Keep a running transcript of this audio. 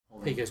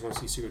Hey, you guys want to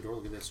see Secret Door?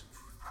 Look at this.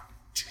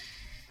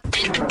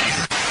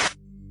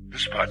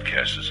 This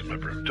podcast is a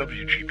member of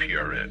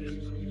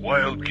WGPRN,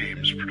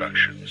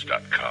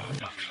 WildGamesProductions.com.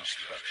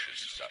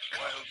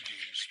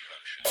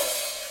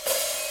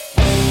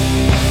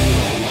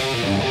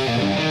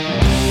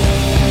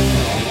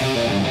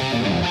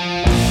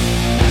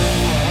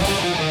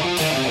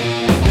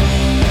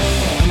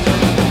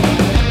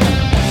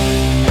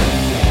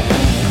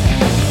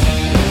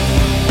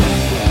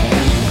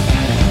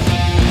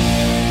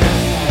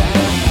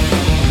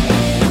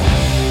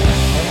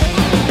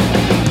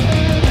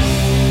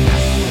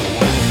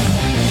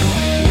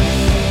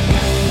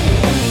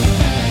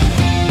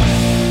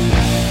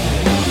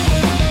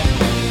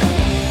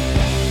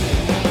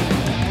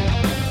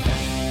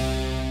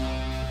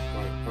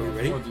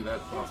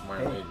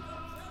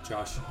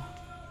 Josh,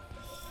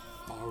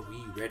 are we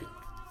ready?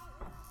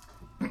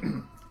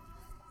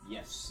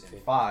 Yes. Okay.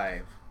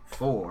 5,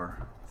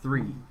 4,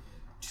 3,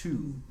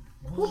 2,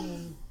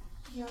 1.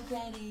 You're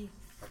ready.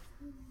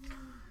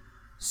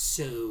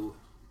 So,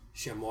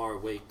 Shamar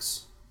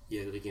wakes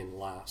yet again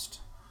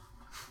last.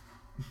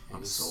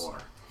 I'm sore.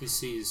 He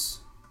sees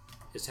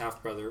his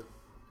half-brother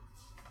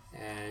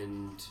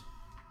and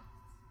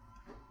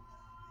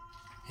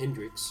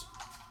Hendrix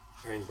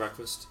having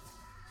breakfast.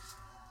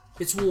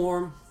 It's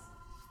warm.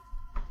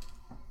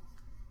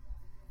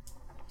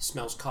 He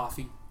smells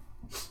coffee.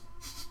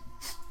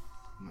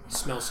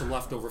 Smells some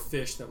leftover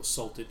fish that was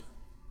salted.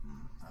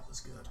 That was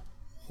good.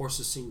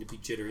 Horses seem to be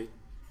jittery.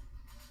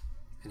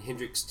 And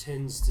Hendrix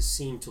tends to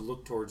seem to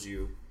look towards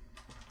you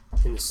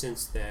in the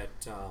sense that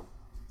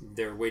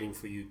they're waiting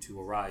for you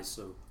to arise.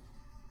 So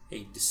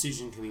a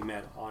decision can be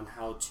made on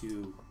how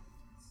to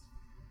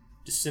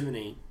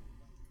disseminate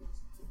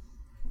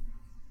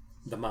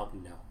the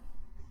mountain now.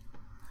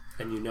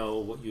 And you know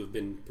what you have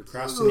been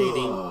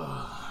procrastinating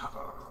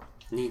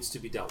needs to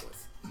be dealt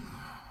with.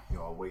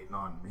 You all waiting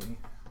on me?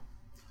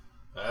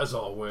 As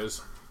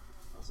always.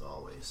 As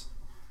always.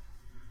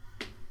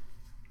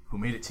 Who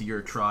made it to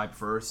your tribe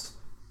first?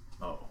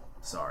 Oh,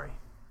 sorry.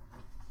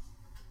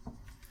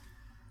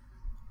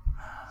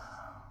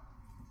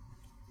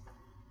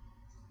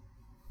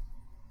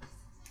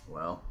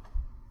 Well,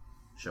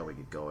 shall we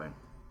get going?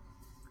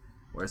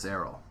 Where's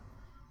Errol?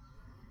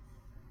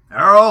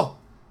 Errol!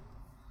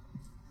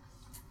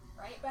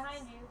 Right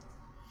behind you.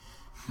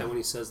 And when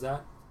he says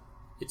that,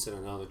 it's in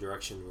another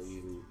direction where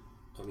you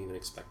don't even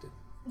expect it.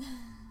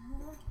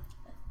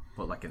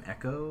 What, like an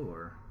echo,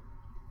 or?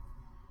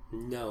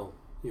 No.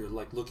 You're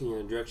like looking in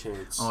a direction and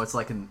it's... Oh, it's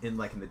like in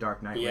the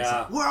Dark Knight. Yeah.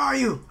 Where, like, where are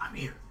you? I'm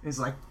here. It's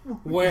like...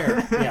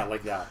 Where? Yeah,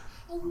 like that.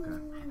 Okay.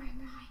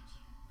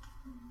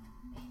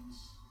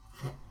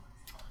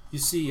 You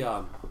see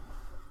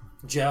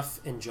Jeff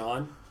and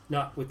John,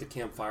 not with the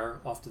campfire,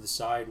 off to the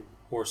side,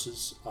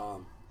 horses.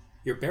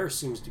 Your bear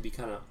seems to be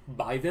kind of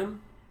by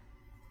them,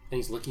 and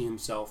he's licking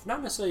himself.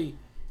 Not necessarily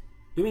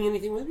doing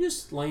anything with him,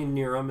 just laying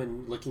near him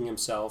and licking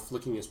himself,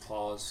 licking his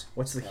paws.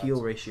 What's the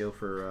heal ratio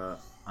for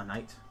a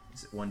knight?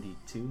 Is it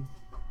 1d2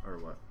 or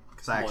what?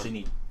 Because I actually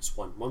need... Just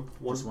one.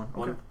 Just one?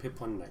 One Okay.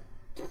 pip, one night.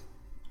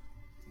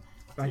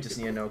 I just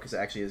need to know because it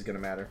actually is going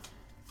to matter.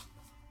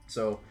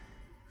 So,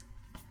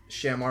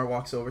 Shamar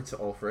walks over to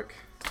Ulfric.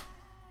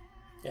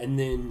 And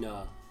then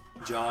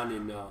John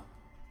and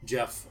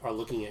Jeff are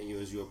looking at you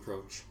as you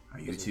approach. Are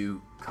you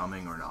two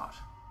coming or not?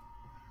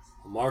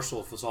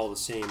 Marshall, if it's all the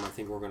same, I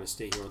think we're going to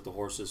stay here with the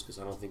horses because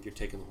I don't think you're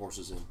taking the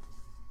horses in.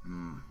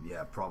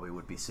 Yeah, probably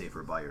would be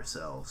safer by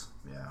yourselves.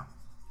 Yeah.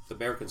 The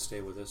bear can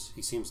stay with us.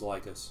 He seems to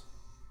like us.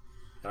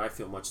 And I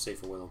feel much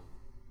safer with him.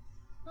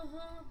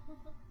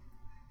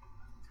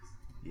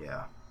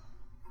 Yeah.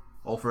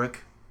 Ulfric.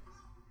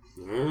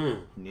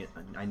 Mm.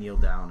 I kneel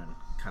down and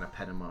kind of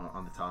pet him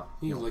on the top.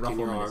 He's licking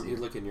your arm. He's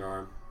licking your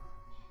arm.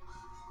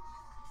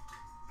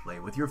 Play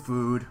with your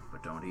food,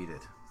 but don't eat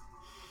it.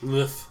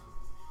 Liff.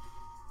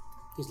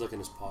 He's licking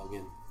his paw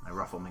again. I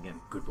ruffle him again.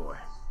 Good boy.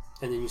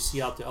 And then you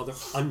see out the other,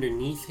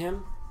 underneath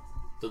him,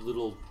 the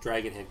little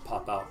dragon head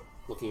pop out,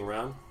 looking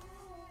around.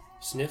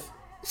 Sniff.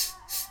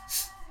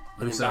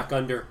 And then back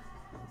under.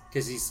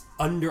 Because he's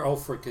under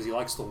Ulfric because he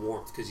likes the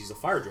warmth. Because he's a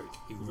fire drake.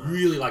 He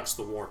really likes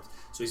the warmth.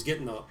 So he's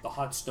getting the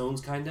hot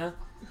stones, kind of.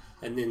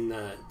 And then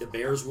the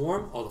bear's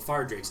warm. Oh, the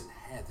fire drake's in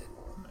heaven.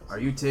 Are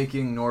you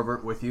taking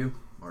Norbert with you?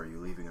 Or are you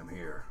leaving him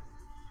here?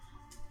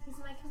 He's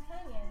my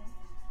companion.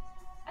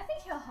 I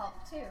think he'll help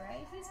too,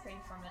 right? He's pretty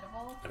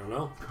formidable. I don't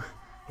know.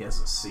 He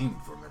doesn't seem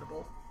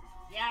formidable.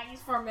 Yeah, he's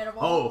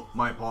formidable. Oh,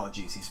 my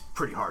apologies. He's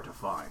pretty hard to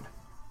find.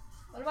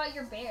 What about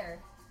your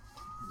bear?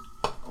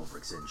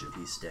 Ulfric's injured.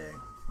 He's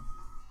staying.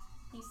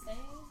 He's staying?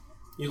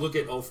 You look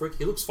at Ulfric.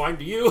 He looks fine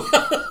to you.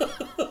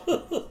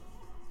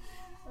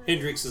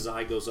 Hendrix's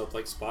eye goes up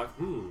like Spock.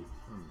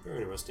 Very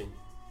interesting.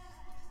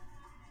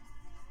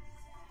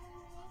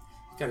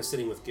 Kind of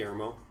sitting with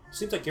Guillermo.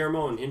 Seems like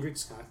Guillermo and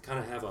Hendrix kind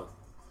of have a...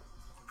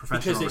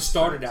 Because they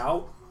started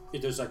out,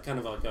 there's like kind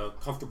of like a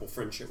comfortable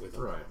friendship with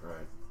them.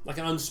 Right. Like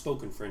an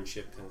unspoken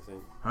friendship kind of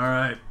thing.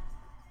 Alright.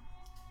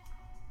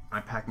 I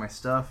pack my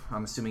stuff.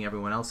 I'm assuming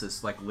everyone else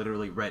is like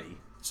literally ready.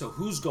 So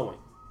who's going?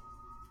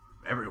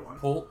 one.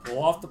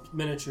 Pull off the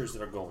miniatures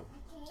that are going.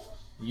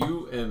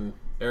 You and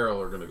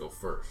Errol are gonna go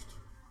first.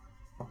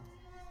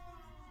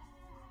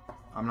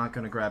 I'm not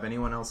gonna grab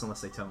anyone else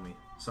unless they tell me.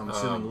 So I'm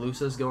assuming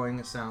Lusa's going,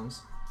 it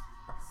sounds.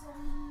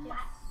 Yes.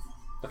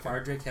 The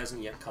fire drake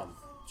hasn't yet come,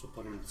 so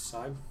put him to the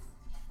side.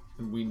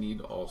 And we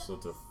need also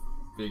to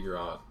figure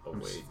out a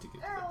way to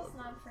get to Earl's the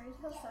not afraid.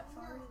 He'll step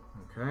forward.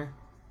 Okay.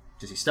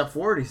 Does he step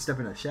forward or does he step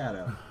in the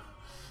shadow?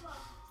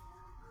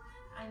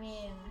 I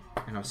mean,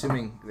 And I'm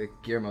assuming that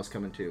Guillermo's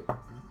coming too.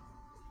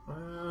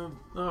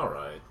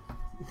 Alright.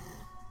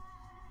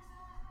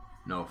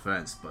 No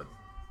offense, but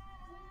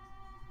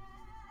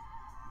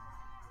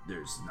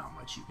there's not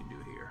much you can do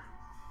here.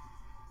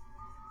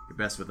 You're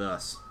best with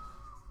us,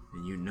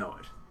 and you know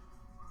it.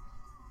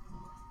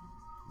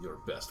 You're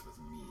best with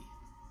me.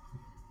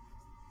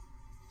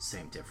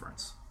 Same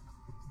difference.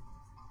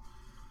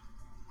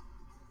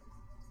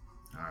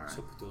 Alright.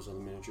 So put those other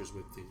miniatures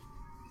with the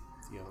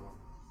other one.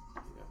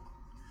 Yeah.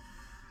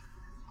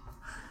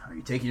 Are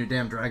you taking your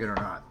damn dragon or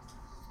not?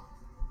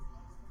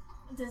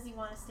 does he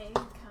want to stay and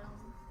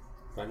come?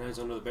 Right now he's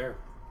under the bear.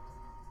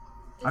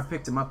 I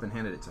picked him up and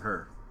handed it to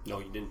her. No,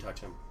 you didn't touch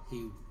him.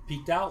 He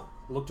peeked out,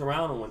 looked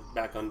around, and went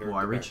back under. Well,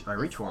 I the bear.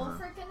 reach for him.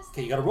 Ulfric gonna stay?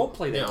 Okay, you got to role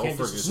play that. Yeah, You can't Ulfric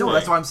just is- assume. No,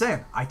 that's what I'm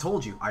saying. I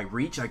told you. I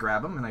reach, I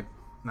grab him, and I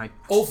give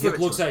Ulfric it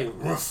to looks him. at you,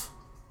 woof,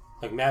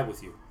 like mad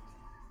with you.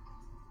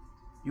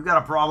 You got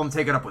a problem,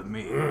 take it up with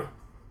me.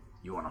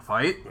 You want to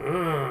fight?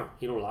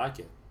 He don't like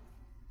it.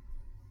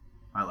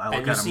 I look And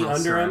you at him see real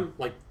under stern. him,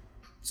 like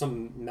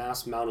some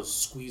mass amount of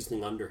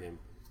squeezing under him.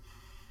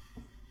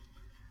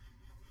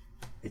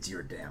 It's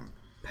your damn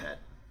pet.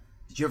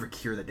 Did you ever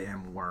cure the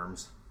damn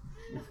worms?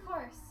 Of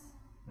course.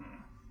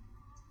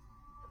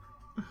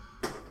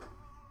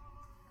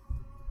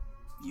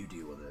 You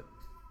deal with it.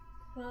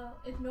 Well,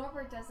 if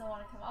Norbert doesn't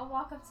want to come, I'll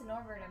walk up to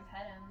Norbert and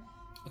pet him.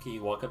 Okay,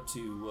 you walk up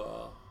to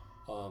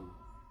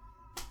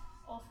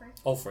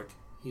Ulfric. Ulfric.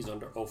 He's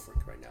under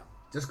Ulfric right now.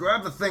 Just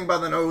grab the thing by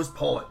the nose,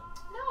 pull it.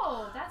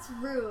 No, that's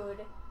rude.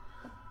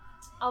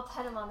 I'll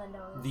pet him on the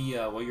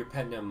nose. While you're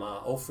petting him,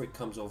 Ulfric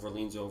comes over,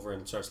 leans over,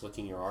 and starts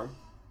licking your arm.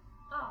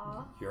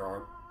 Aw, Your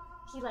arm.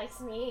 he likes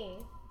me.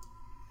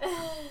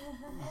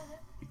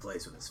 He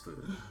plays with his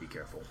food. Be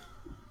careful.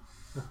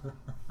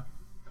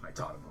 I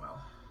taught him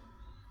well.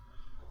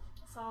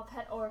 So I'll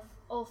pet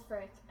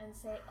Ulfric and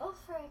say,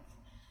 Ulfric,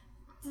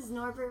 does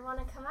Norbert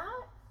want to come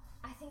out?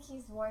 I think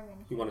he's warm in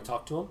here. You want to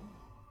talk to him?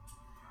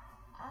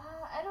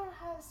 I don't know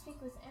how to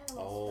speak with animals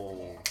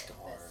Oh, prepared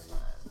darn. this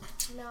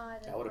one. No, I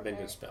didn't. That would have been a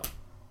prepare good spell.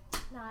 it.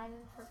 No, I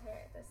didn't prepare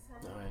it this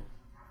time. All right.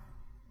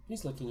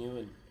 He's licking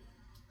you,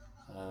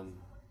 and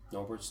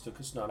Norbert took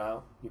his snot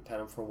out. You pet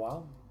him for a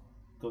while.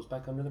 Goes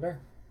back under the bear.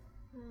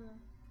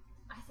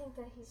 I think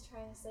that he's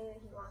trying to say that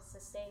he wants to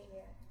stay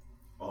here.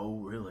 Oh,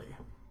 really?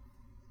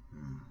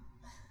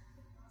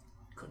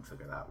 Couldn't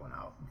figure that one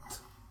out.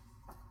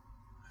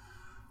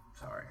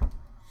 Sorry.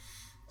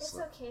 It's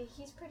okay.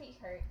 He's pretty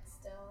hurt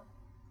still.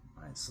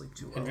 I didn't sleep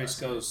too well.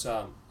 Hendrix last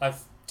goes,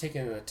 I've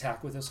taken an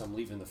attack with this. I'm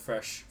leaving the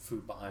fresh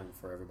food behind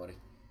for everybody.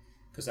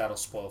 Because that'll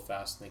spoil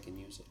fast and they can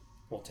use it.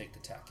 We'll take the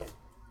tack in. night.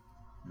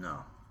 No,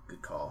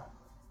 good call.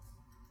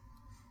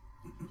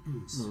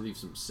 I'm gonna leave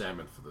some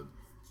salmon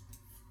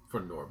for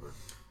Norbert.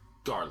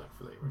 Garlic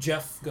flavor.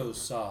 Jeff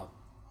goes,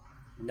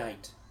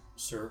 Knight,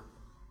 sir.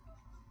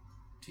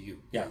 To you.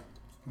 Yeah.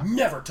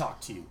 Never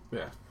talk to you.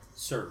 Yeah.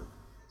 Sir.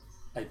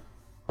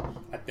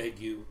 I beg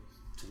you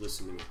to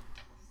listen to me.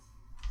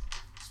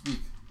 Speak.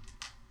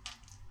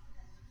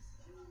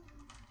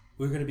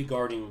 We're going to be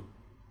guarding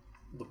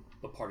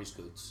the party's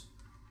goods.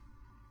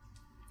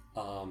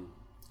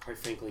 Quite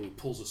frankly, he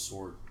pulls a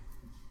sword.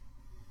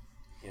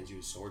 Hands you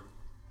a sword.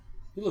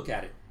 You look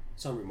at it.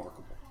 It's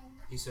unremarkable.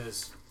 He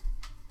says,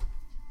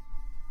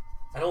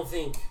 I don't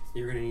think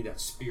you're going to need that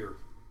spear.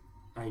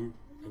 I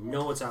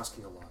know it's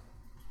asking a lot.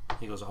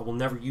 He goes, I will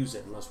never use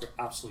it unless we're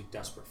absolutely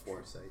desperate for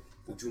it.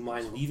 Would you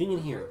mind leaving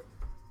it here?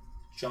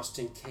 Just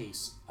in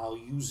case, I'll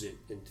use it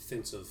in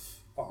defense of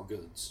our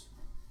goods.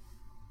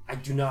 I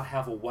do not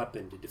have a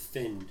weapon to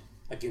defend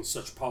against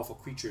such powerful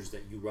creatures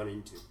that you run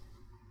into.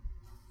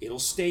 It'll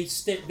stay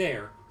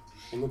there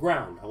in the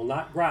ground. I will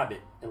not grab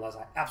it unless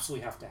I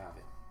absolutely have to have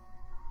it.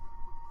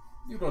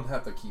 You don't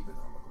have to keep it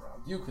on the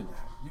ground.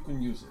 You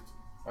can use it.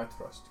 I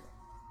trust you.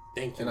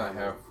 Thank you. And I my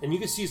have- lord. And you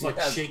can see he's like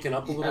shaken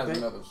up a He little has bit.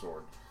 another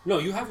sword. No,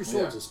 you have your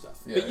swords Yeah. and stuff.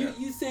 Yeah, But yeah.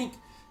 you think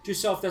to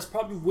yourself, that's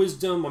probably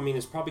wisdom. I mean,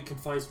 it's probably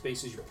confined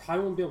spaces. You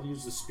probably won't be able to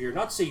use the spear.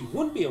 Not to say you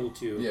wouldn't be able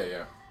to.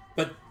 Yeah.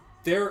 But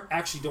they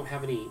actually don't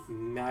have any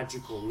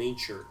magical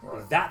nature.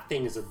 Right. That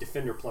thing is a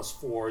defender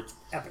 +4. It's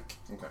epic.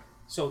 Okay.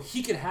 So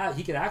he could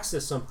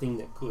access something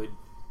that could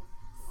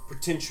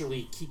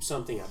potentially keep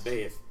something at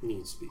bay if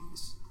needs be.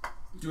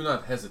 Do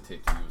not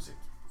hesitate to use it.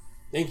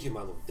 Thank you,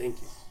 my lord.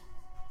 Thank you.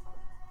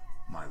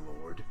 My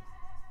lord.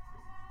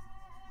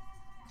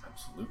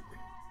 Absolutely.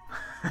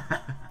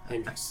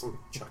 Hendrix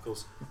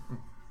chuckles.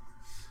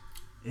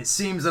 It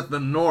seems that the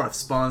north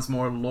spawns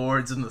more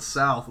lords than the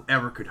south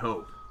ever could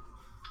hope.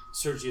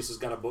 Sergius has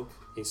got a book.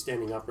 He's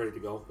standing up, ready to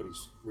go, but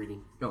he's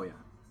reading. Oh, yeah.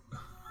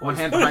 One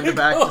hand behind the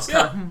back, just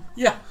yeah. kind of...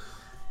 Yeah.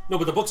 No,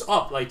 but the book's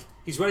up. Like,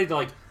 he's ready to,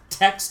 like,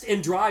 text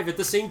and drive at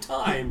the same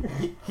time.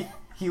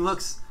 He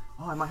looks...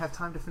 Oh, I might have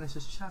time to finish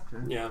this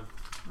chapter. Yeah.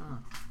 All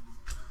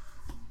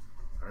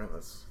right,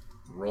 let's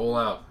roll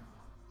out.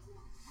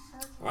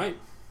 All right.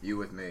 You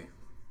with me.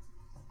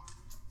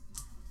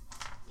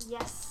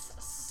 Yes,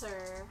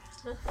 sir.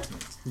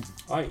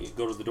 All right, you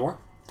go to the door.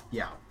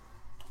 Yeah.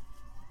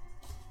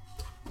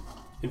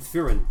 In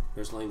Firin,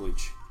 there's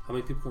language. How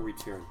many people can read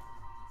Firin?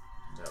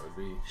 That would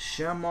be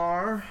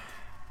Shamar.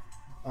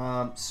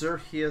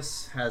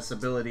 Serhius has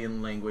ability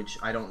in language.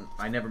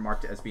 I never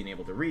marked it as being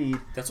able to read.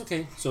 That's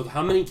okay. So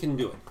how many can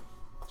do it?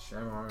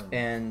 Shamar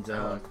And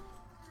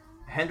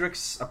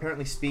Hendrix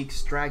apparently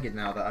speaks Dragon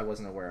now that I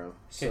wasn't aware of.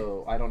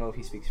 So I don't know if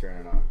he speaks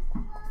Firin or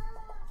not.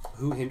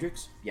 Who,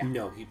 Hendrix? Yeah.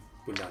 No, he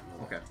would not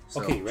know. Okay. That.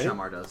 So Okay, ready?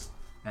 Shamar does.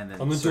 And then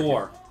On the Serhius.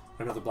 door,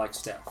 another black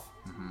staff.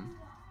 Mm-hmm.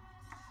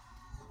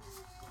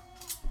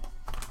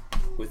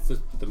 With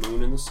the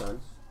moon and the sun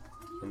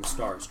and the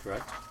stars,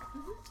 correct?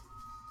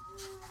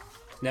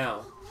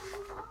 Now,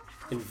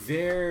 in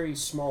very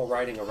small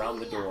writing around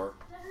the door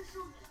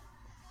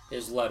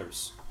is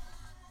letters.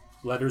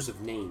 Letters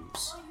of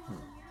names.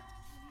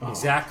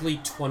 Exactly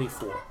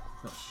 24.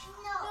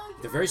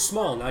 They're very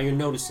small, now you're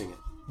noticing it.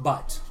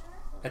 But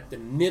at the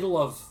middle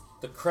of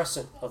the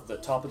crescent of the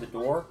top of the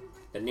door,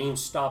 the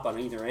names stop on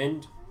either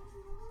end,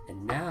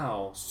 and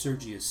now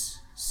Sergius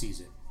sees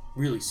it.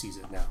 Really sees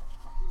it now.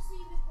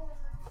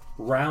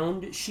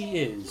 Round she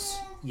is,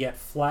 yet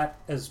flat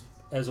as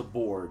a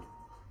board.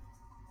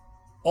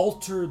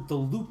 Altered the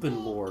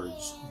Lupin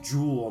Lords,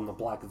 jewel on the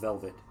black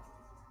velvet,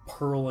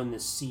 pearl in the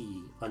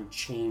sea,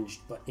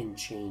 unchanged but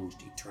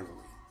enchanged eternally.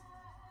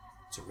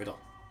 It's a riddle.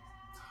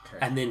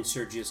 Okay. And then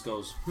Sergius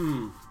goes,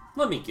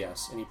 let me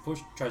guess. And he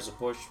tries to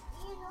push.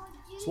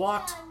 It's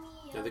locked.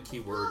 Another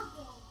keyword.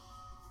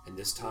 And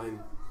this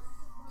time,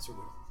 it's a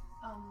riddle.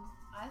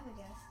 I have a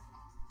guess.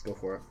 Go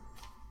for it.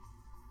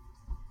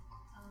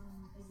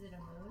 Is it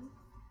a moon?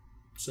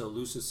 So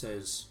Lucis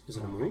says, is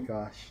it a moon?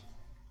 Gosh.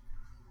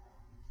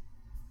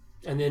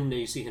 And then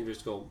you see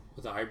Hendrix go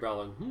with the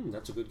eyebrow and,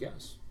 that's a good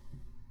guess.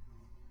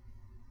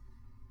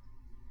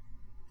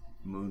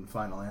 Moon,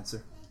 final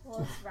answer.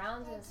 Well, it's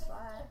round and it's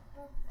flat.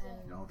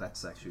 And No,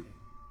 that's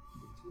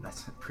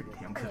pretty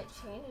damn good. it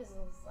changes.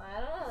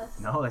 I don't know. That's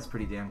No, that's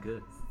pretty damn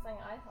good. the thing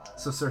I thought of.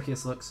 So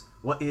Serhius looks.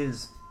 What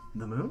is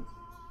the moon?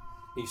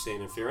 Are you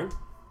saying Firin?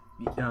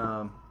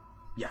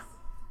 Yeah.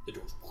 The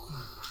door's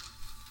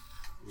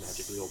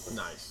magically open.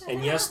 Nice.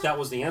 And yes, that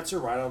was the answer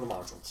right out of the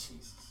module.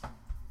 Jesus.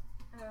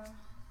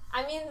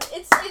 I mean,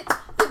 it's the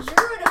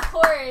druid, of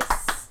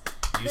course.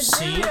 You The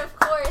see druid, of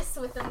course,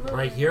 with the moon.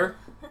 right here,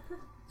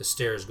 the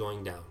stairs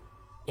going down.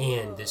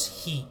 And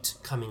this heat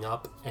coming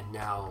up, and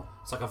now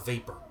it's like a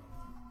vapor.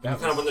 And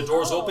kind of when the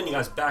doors open, you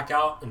guys back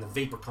out, and the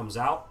vapor comes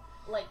out.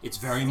 Like It's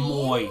very steam?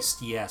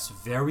 moist, yes,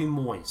 very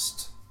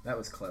moist. That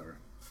was clever.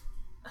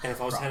 And if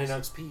I was handing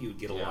out XP, you'd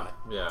get a lot.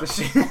 Yeah.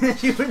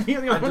 You wouldn't be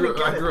the I only one to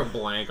drew, I get drew it. a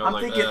blank. I'm I'm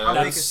like, thinking- I'm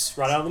That's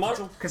right out of the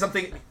module. Because I'm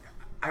thinking,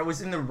 I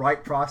was in the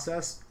right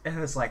process,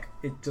 and it's like,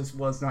 it just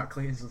was not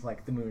clear. It's just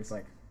like, the moon is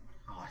like,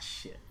 oh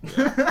shit.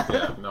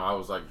 yeah. No, I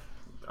was like,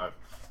 I'm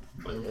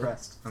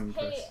impressed. I'm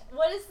impressed. Hey,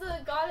 what is the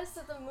goddess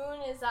of the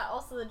moon? Is that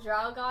also the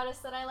drow goddess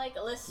that I like?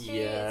 Illustri?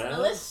 Yes, It's an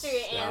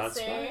Illustri that's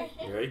answer. right.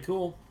 Very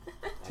cool.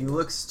 He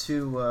looks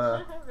to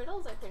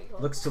Riddles are pretty cool.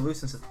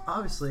 Luce and says,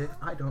 obviously,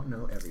 I don't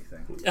know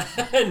everything.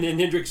 And then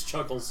Hendrix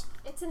chuckles.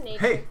 It's a nature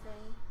Hey. thing.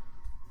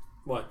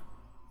 What?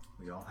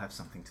 We all have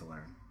something to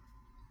learn.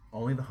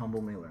 Only the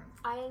humble may learn.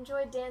 I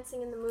enjoyed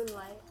dancing in the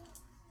moonlight.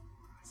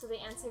 So the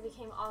answer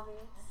became obvious.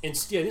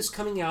 Instead, it's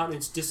coming out and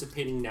it's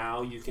dissipating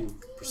now. You can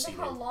Look proceed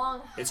how in.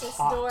 long It's this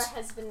hot. door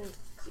has been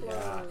closed.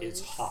 Yeah,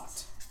 it's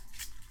hot.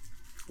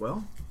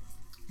 Well,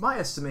 my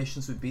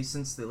estimations would be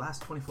since the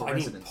last 24 I need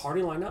residents.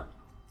 party lineup,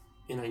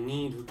 and I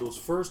need who goes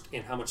first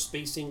and how much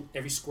spacing.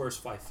 Every square is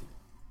 5 feet.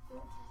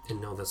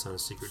 And no, that's not a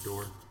secret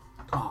door.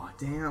 Oh,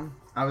 damn.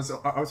 I was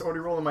already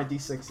rolling my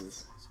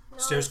d6s. No,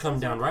 Stairs come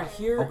down right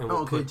here, and we'll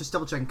okay, put just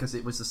double checking because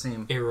it was the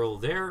same. Arrow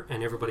there,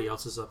 and everybody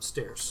else is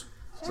upstairs.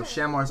 So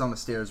Shamar's on the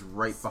stairs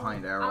right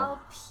behind Arrow.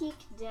 I'll peek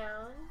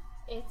down.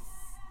 It's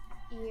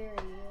eerie.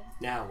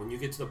 Now, when you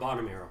get to the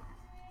bottom arrow,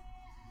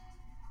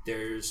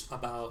 there's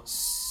about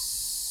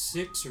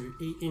 6 or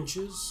 8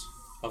 inches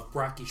of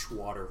brackish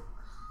water.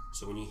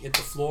 So when you hit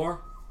the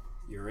floor,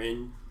 you're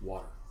in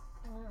water.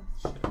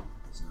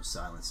 There's no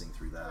silencing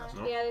through that.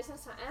 Yeah, there's no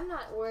sound. I'm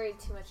not worried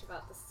too much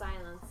about the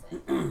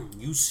silencing.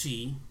 You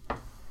see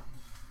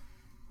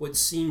what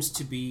seems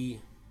to be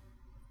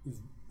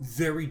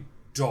very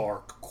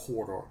dark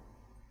corridor,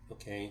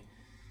 okay?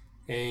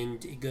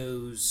 And it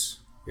goes,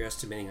 you're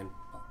estimating on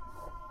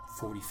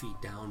 40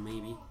 feet down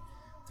maybe,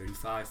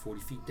 35,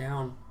 40 feet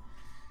down.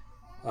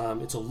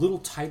 It's a little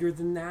tighter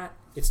than that.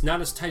 It's not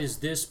as tight as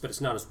this, but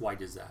it's not as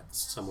wide as that.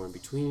 It's somewhere in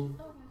between.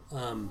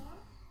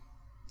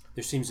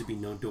 There seems to be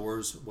no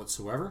doors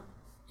whatsoever.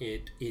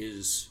 It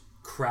is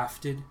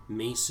crafted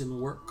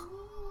mason work.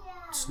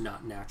 It's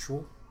not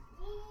natural.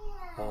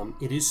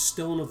 It is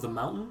stone of the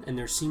mountain, and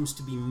there seems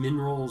to be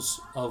minerals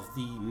of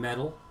the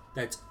metal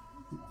that's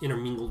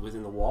intermingled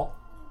within the wall.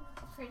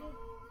 Pretty.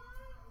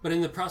 But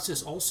in the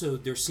process also,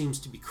 there seems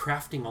to be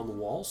crafting on the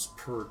walls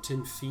per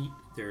 10 feet.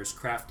 There's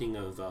crafting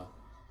of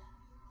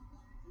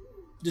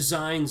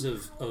designs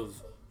of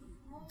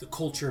the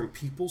culture and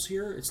peoples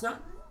here. It's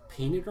not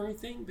painted or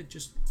anything, but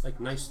just like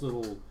nice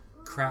little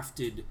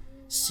crafted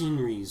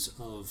sceneries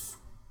of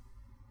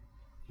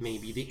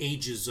maybe the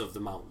ages of the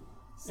mountain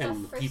Stuff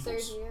and the for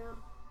peoples. Sergio.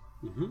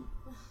 Mm-hmm.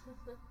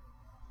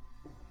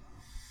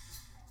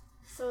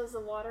 So is the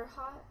water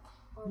hot?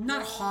 Or Not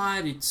warm?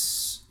 hot.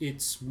 It's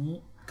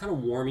kind of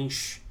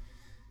warmish.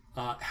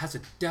 It has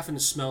a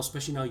definite smell,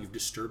 especially now you've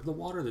disturbed the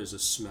water. There's a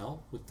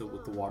smell with the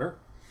water.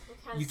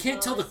 What kind You of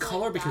can't tell smell the is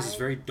color like because it's dye?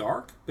 very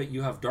dark, but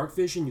you have dark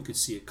vision. You could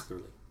see it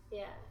clearly.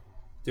 Yeah.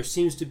 There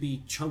seems to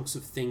be chunks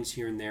of things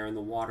here and there in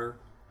the water,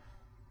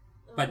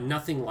 but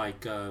nothing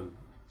like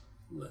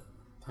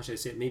how should I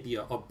say it? Maybe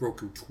a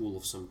broken tool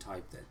of some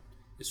type that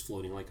is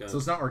floating like a. So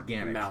it's not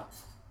organic.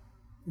 Mouth.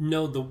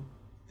 No,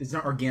 It's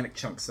not organic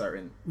chunks that are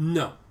in.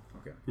 no,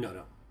 Okay.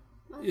 no.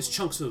 It's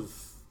chunks of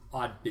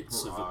odd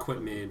bits of Rock.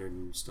 equipment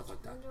and stuff like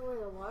I that. wonder where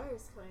the water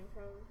is coming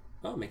from.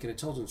 Oh, make an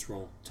intelligence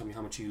roll. Tell me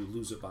how much you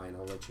lose it by, and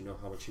I'll let you know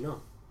how much you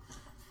know.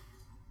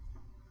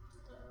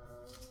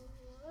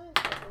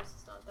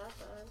 It's not that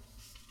bad.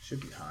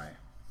 Should be high.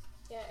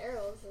 Yeah,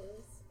 Errol's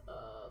is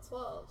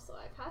 12, so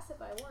I pass it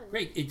by 1.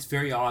 Great. It's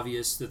very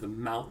obvious that the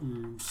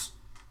mountain's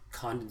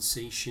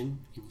condensation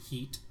and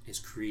heat has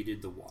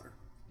created the water.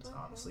 It's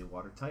obviously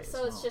watertight.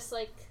 So it's just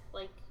like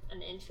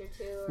an inch or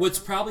two. Or What's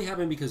probably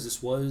happened because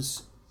this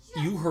was,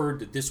 you heard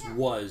that this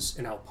was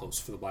an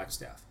outpost for the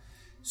Blackstaff.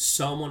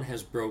 Someone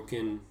has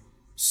broken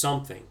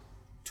something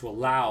to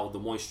allow the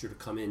moisture to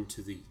come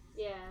into the.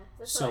 Yeah,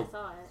 that's So-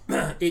 what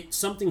I thought.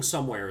 Something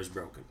somewhere is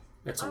broken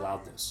that's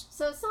allowed this.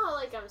 So it's not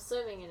like I'm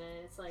swimming in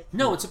it. It's like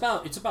No, it's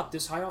about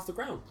this high off the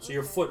ground. So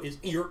your foot is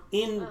you're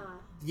in.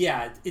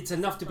 Yeah, it's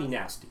enough to be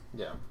nasty.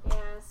 Yeah. yeah,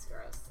 it's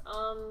gross.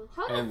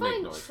 How do I And make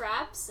find noise.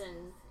 traps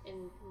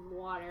in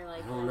water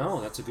like I don't this?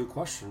 know. That's a good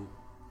question.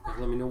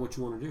 Let me know what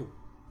you want to do.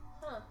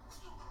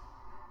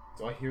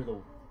 Do I hear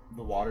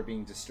the water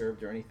being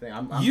disturbed or anything?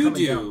 I'm You coming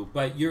do, down.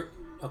 but you're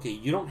okay.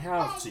 You don't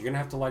have, so you're gonna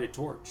have to light a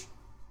torch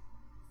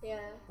Yeah.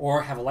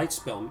 or have a light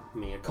spell. A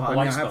Well, couple I mean,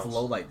 light I have spells.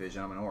 low light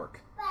vision. I'm an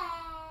orc.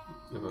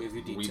 I'll give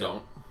you detail. We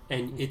don't.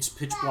 And it's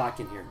pitch black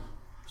in here,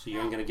 so you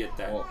ain't gonna get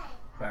that. Well,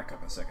 back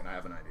up a second. I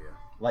have an idea.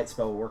 Light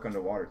spell will work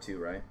underwater too,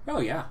 right? Oh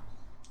yeah.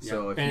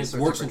 So if and he it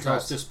starts works to until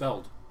it's contrast,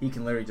 dispelled. he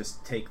can literally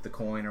just take the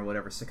coin or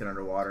whatever, stick it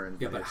underwater, and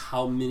Yeah, but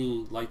how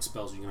many light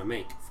spells are you gonna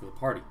make for the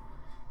party?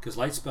 Because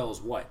light spell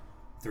is what,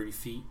 30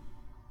 feet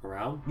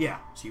around? yeah.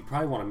 So you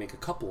probably want to make a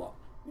couple up.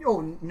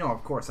 Oh no,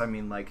 of course. I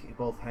mean, like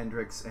both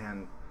Hendrix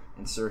and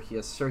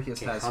Sergius.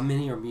 Sergius Okay, has how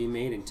many are being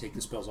made, and take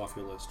the spells off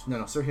your list.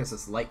 no. Sergius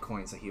has light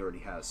coins that he already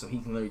has, so he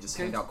can literally just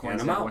hand out hand coins.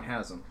 them And out. everyone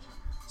has them.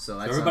 So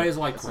that's everybody not, has a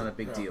light that's coin. not a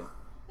big deal.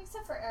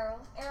 Except for Errol.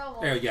 Errol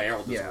Oh, won't. yeah, Errol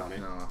doesn't Yeah, want it.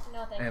 no.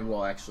 No, thank And you.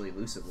 well, actually,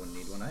 Lucid wouldn't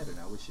need one either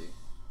now, would she?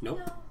 Nope.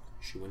 No.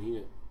 She wouldn't need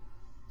it.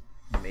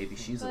 Maybe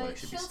she's the one who But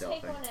should be she'll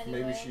take one stealthing.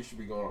 anyway. Maybe she should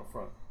be going up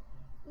front.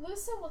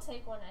 Lusa will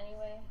take one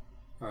anyway.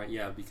 All right,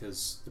 yeah,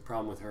 because the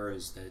problem with her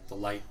is that the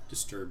light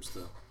disturbs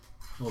the.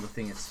 Well, the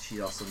thing is, she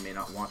also may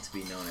not want to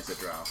be known as a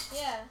drow.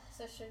 Yeah,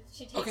 so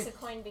she takes Okay. a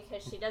coin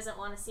because she doesn't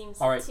want to seem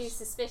All right. too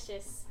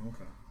suspicious.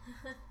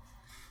 Okay.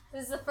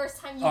 This is the first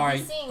time you've All been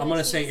right, seeing I'm that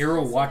gonna she's say Arrow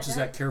in the watches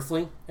dark. that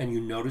carefully, and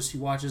you notice he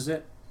watches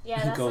it. Yeah,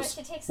 he that's goes,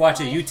 why she takes "Watch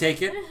the it, coin. you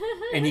take it,"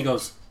 and he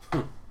goes,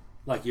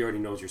 like he already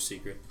knows your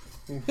secret.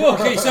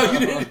 Okay, so you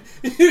didn't.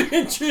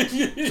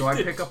 Do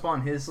I pick up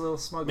on his little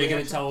smuggling? Make an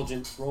action?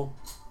 intelligence roll.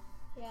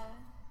 Yeah.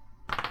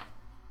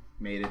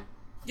 Made it.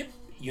 Yep.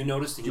 You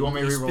noticed that Do you want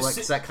me to reroll that?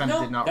 'Cause that kinda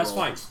no, did not that's roll.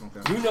 fine.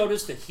 Okay. You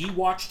noticed that he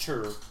watched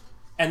her,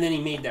 and then he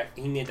made that.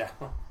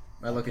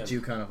 I look at you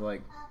kind of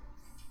like,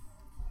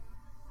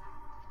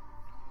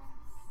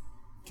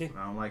 Okay.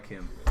 I don't like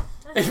him.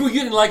 And we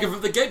didn't like it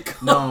from the get-go.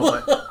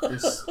 No, but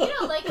there's. You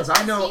don't like it Because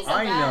I know, he's a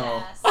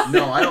badass.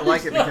 No, I don't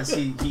like it because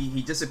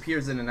he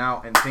disappears in and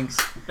out and thinks.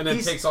 And then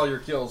he's, takes all your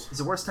kills. he's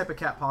the worst type of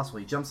cat possible.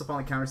 He jumps up on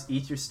the counters,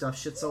 eats your stuff,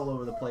 shits all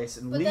over the place,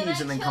 and But then I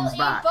leaves, and then kill comes 8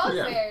 back.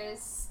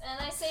 bugbears,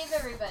 and I save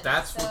everybody.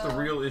 That's so. what the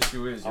real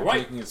issue is. All You're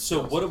right. taking his So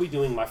kills. what are we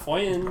doing, my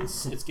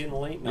friends? It's getting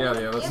late. Now.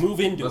 Yeah, let's move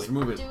into Let's it.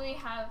 move it. Do we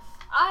have...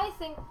 I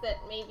think that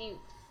maybe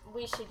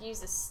we should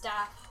use a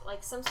staff,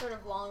 like some sort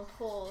of long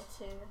pole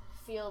to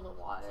feel the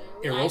water.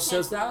 I Errol can't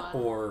says feel the that,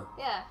 water. or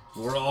Yeah.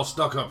 We're all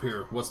stuck up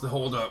here. What's the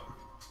hold up?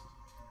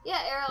 Yeah,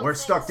 Errol We're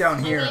thinks- stuck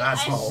down here,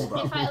 that's the I- hold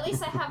up. If at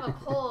least I have a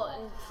pole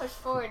and push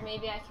forward,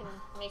 maybe I can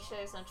make sure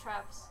there's no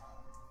traps.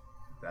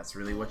 That's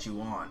really what you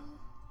want.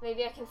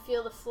 Maybe I can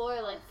feel the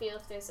floor, like feel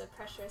if there's a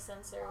pressure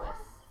sensor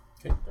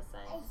with Okay. the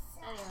thing.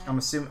 Anyway. I'm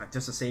assuming,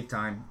 just to save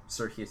time,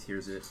 Sergius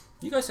hears it.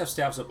 you guys have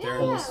staffs up there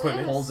Yeah, and we equipment.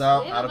 have- Pulls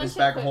out we have a of his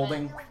bunch bag of of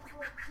equipment. holding.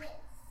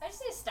 I just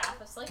say a staff.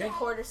 It's like Okay. a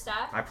quarter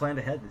staff. I planned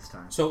ahead this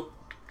time. So,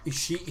 is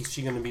she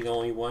going to be the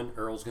only one?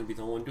 Earl's going to be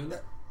the only one doing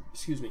that?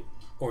 Excuse me.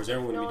 Or is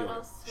everyone No going to one be doing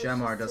else it?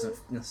 wishes Shamar to.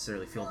 doesn't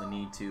necessarily feel the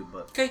need to,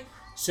 but Okay.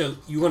 So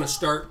you want to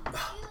start.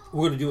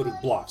 We're going to do it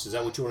with blocks. Is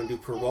that what you want to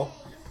do per roll?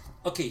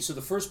 Okay. So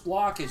the first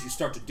block, as you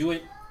start to do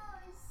it,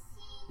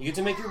 you get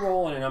to make your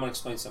roll, and then I'm going to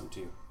explain something to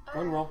you.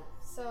 One roll.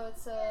 So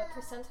it's a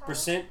percentile?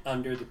 Percent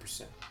under the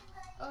percent.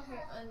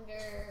 Okay,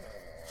 under...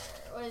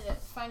 What is it?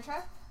 Fine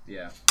trap?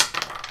 Yeah.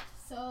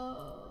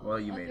 So... Well,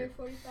 you under made it.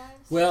 45?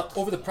 Well,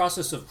 over the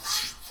process of,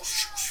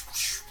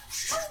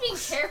 I'm being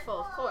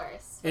careful, of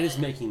course. it is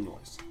making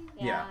noise.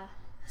 Yeah.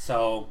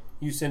 So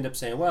you end up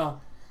saying,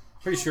 well,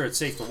 pretty sure it's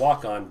safe to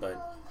walk on,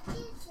 but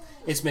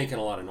it's making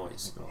a lot of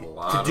noise. A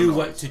lot To of do noise.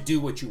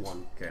 what you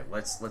want. Okay,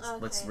 let's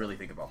Okay. really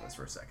think about this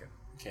for a second.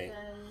 Okay.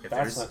 If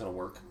That's there's not going to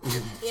work.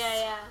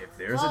 Yeah. if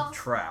there's Well- a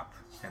trap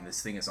and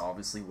this thing is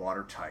obviously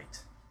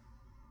watertight,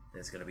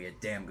 it's going to be a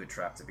damn good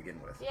trap to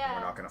begin with. Yeah. We're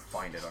not going to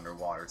find it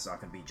underwater. It's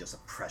not going to be just a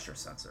pressure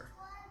sensor.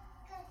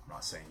 I'm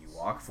not saying you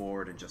walk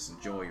forward and just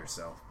enjoy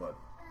yourself, but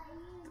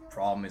the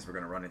problem is we're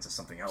going to run into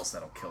something else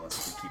that'll kill us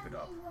if we keep it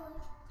up.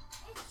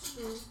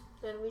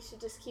 Then we should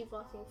just keep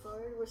walking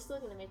forward. We're still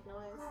gonna make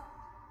noise.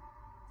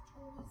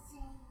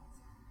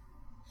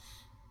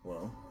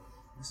 Well,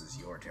 this is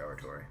your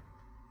territory.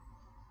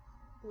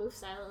 Move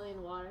silently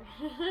in water.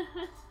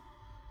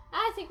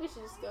 I think we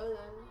should just go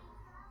then.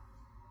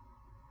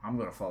 I'm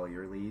going to follow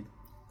your lead.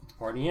 Put the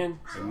party in.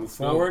 And move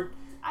forward.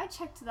 I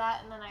checked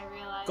that and then I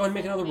realized. Go ahead and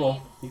make another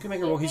roll. You can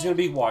make a roll. He's going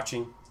to be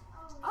watching.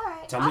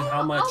 Alright. Tell me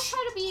how much- I'll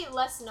try to be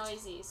less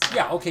noisy. So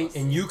Yeah, okay. we'll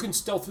And see. you can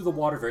stealth through the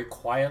water very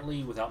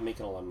quietly without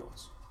making a lot of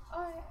noise.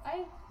 Alright,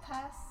 I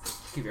pass.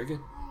 Okay, very good.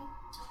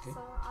 So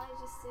I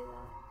just do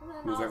that. And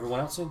then Move I'll everyone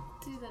else in.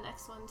 do the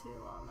next one too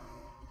while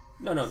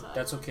No, so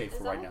that's everyone- okay is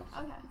for that right it? now.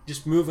 Okay.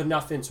 Just move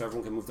enough in so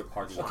everyone can move their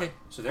party. Okay,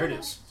 so there it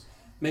is.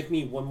 Make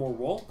me one more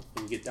roll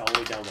and you get all the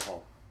way down the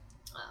hall.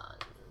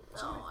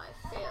 No, I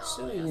failed.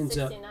 So I he got ends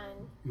up 69.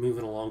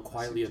 moving along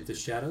quietly up the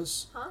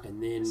shadows, Huh?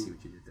 and then See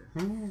what you did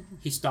there.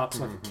 he stops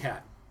like a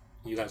cat.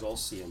 You guys all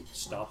see him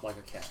stop like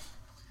a cat.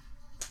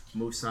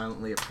 Move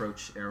silently,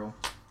 approach Errol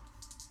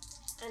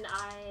And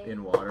I.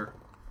 in water.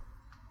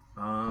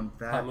 How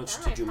That much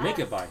That did you might make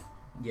it pass. by?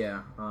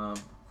 yeah.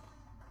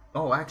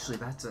 Oh, actually,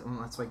 that's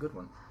my good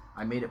one.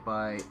 I made it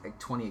by like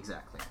 20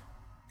 exactly.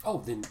 Oh,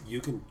 then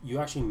you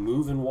actually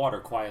move in water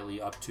quietly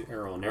up to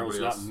Arrow, and Arrow's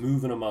Everybody not else-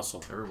 moving a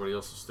muscle. Everybody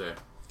else will stay.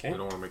 Okay. They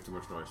don't want to make too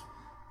much noise.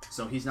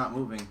 So he's not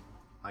moving.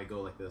 I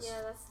go like this.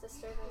 Yeah, that's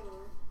disturbing.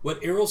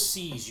 What Arrow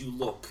sees, you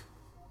look,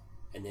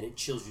 and then it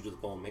chills you to the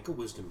bone. Make a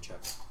wisdom check.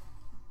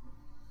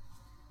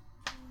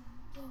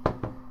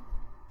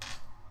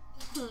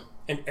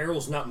 And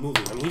Arrow's not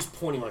moving. I mean, he's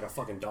pointing like a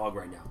fucking dog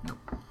right now.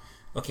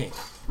 Okay,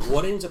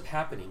 what ends up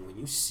happening when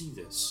you see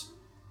this?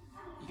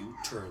 You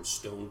turn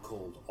stone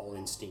cold. All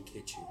instinct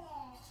hits you. You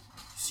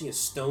see a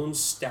stone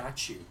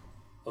statue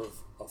of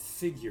a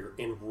figure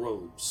in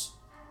robes,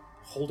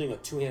 holding a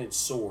two-handed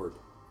sword,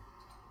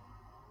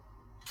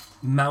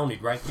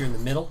 mounted right here in the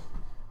middle.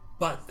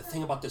 But the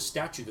thing about this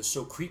statue that's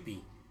so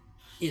creepy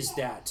is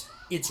that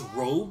its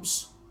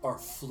robes are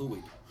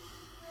fluid,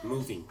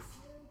 moving,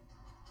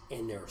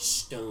 and they're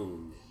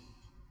stone.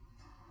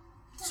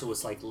 So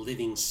it's like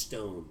living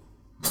stone.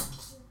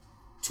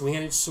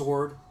 Two-handed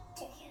sword,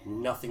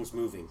 nothing's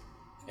moving.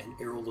 And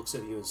Errol looks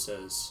at you and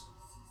says,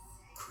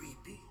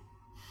 creepy.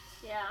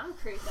 Yeah, I'm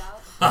creeped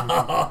out.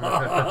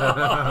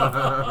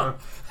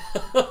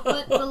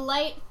 But the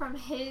light from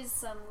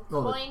his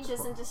coin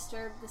doesn't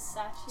disturb the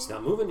statue. It's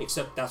not moving,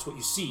 except that's what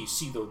you see. You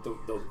see the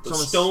So I'm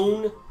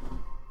stone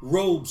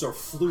robes are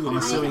fluid. I'm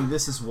and assuming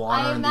this is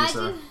water I and these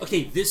are. imagine.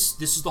 Okay,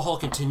 this is the hall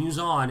continues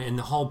on, and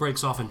the hall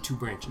breaks off in two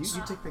branches.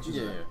 You take pictures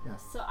Yeah, of it. yeah.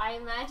 So I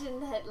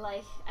imagine that,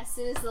 like, as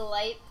soon as the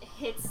light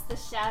hits the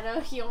shadow,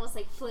 he almost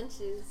like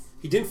flinches.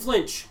 He didn't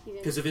flinch He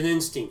didn't. because of his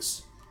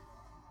instincts,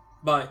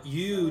 but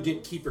you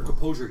didn't keep your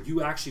composure.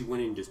 You actually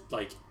went into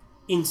like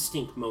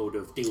instinct mode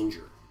of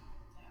danger.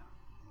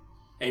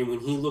 And when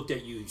he looked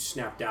at you, you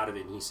snapped out of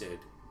it, and he said,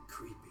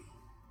 "Creepy."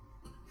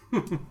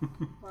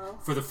 Well,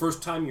 For the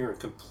first time, you're in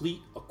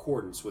complete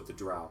accordance with the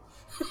drow.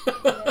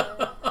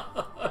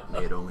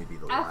 May it only be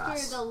the after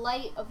last. the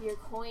light of your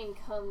coin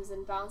comes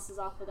and bounces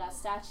off of that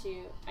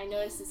statue, I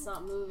notice it's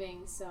not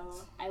moving, so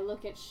I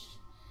look at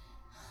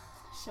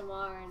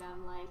Shamar and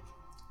I'm like,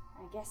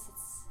 I guess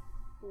it's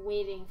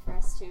waiting for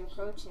us to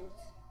approach it.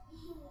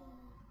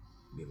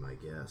 Be my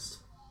guest.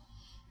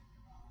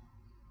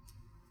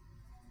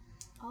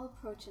 I'll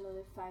approach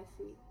another 5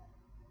 feet.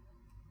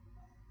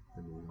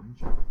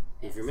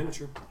 Move your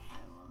miniature.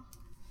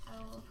 I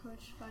will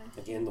approach 5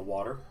 feet. Again, the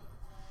water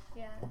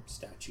Yeah.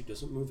 statue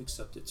doesn't move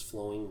except its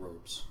flowing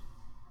robes.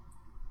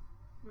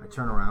 I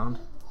turn around.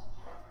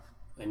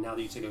 And now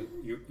that you take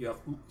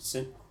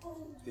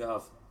you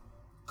have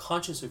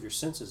conscious of your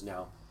senses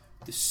now.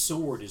 The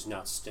sword is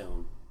not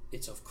stone;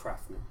 it's of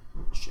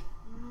craftsmanship.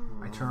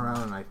 I turn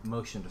around and I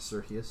motion to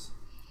Sergius.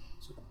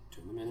 So,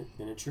 turn the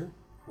miniature.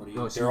 What do you?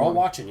 Oh, so They're you all want-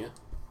 watching you.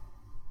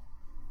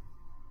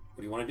 What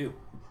do you want to do?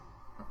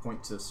 I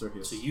point to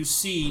Sergius. So you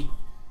see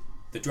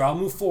the drow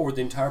move forward,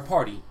 the entire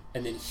party,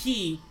 and then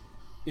he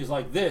is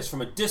like this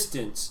from a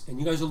distance, and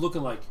you guys are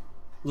looking like,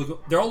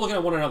 they're all looking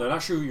at one another. They're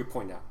not sure who you're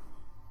pointing at.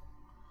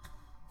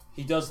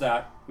 He does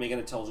that. Make an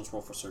intelligence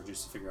roll for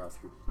Sergius to figure out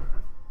if you...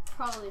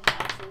 Probably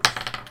passes.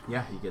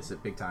 Yeah, he gets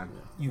it big time.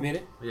 You made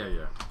it?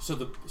 Yeah.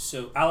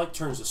 So Alec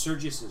turns to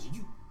Sergius and says,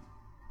 you...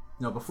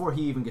 No, before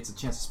he even gets a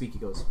chance to speak, he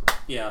goes,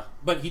 Yeah,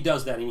 but he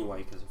does that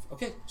anyway.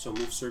 Okay, so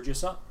move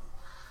Sergius up.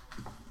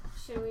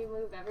 Should we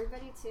move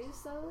everybody too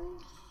slowly?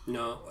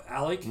 No,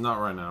 Alec, Not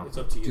right now. it's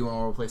up to you. do you want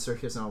to role play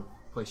Sergius and I'll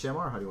play Shamar,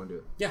 or how do you want to do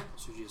it? Yeah,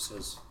 Sergius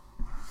says,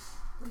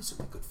 he's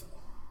a good fellow.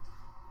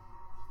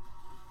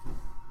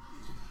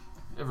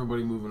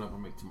 Everybody moving up will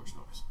make too much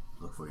noise.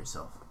 Look for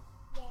yourself.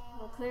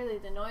 Well, clearly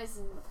the noise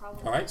isn't the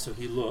problem. All right, so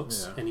he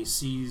looks Yeah. and he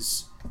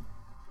sees...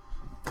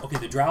 Okay,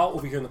 the drow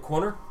over here in the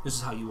corner, this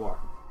is how you are.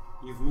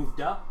 You've moved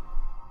up,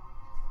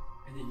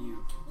 and then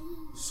you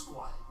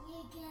squat.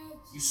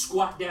 You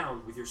squat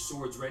down with your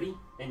swords ready,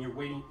 and you're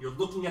waiting. You're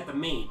looking at the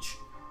mage,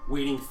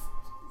 waiting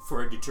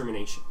for a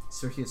determination.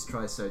 Sergius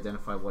tries to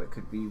identify what it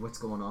could be, what's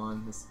going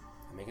on.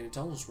 Make an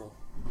intelligence roll.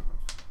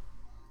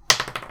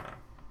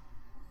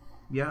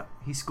 Yeah,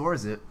 he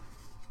scores it.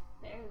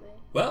 Barely.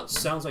 Well, it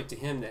sounds like to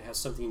him that has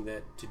something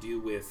that to do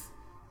with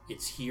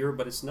it's here,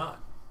 but it's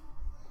not.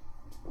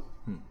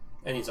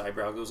 And his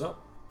eyebrow goes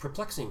up.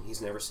 Perplexing.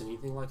 He's never seen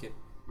anything like it.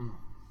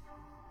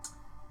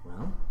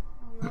 Well,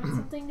 We learn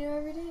something new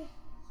every day.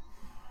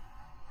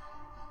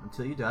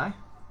 until you die,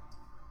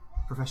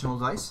 professional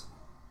advice,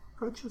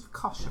 approach with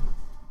caution.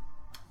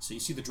 So you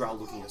see the drow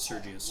looking at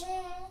Sergius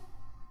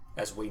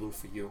as waiting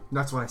for you.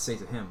 That's what I say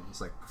to him. It's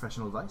like,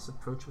 professional advice,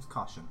 approach with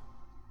caution.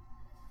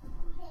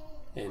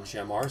 And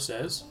Shamar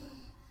says,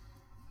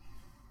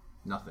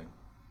 Nothing.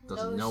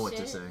 Doesn't No know what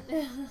to shit.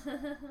 say.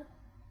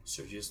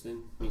 Sergius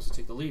then needs to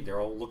take the lead. They're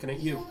all looking at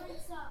you.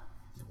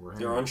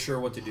 They're unsure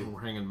what to do.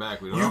 We're hanging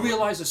back. We don't You know.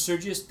 realize that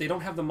Sergius, they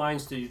don't have the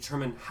minds to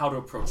determine how to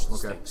approach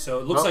this Okay. thing. So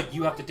it looks Well, like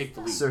you have to take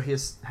the lead.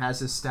 Sergius has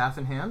his staff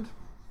in hand.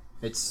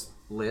 It's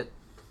lit.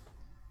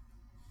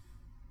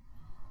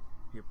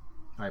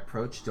 I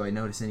approach. Do I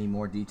notice any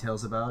more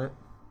details about it?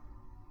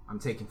 I'm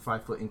taking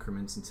 5-foot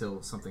increments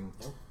until something...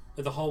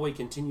 The hallway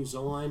continues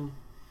on.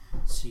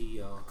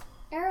 See,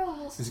 Arrow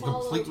will He's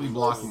follow completely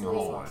blocking the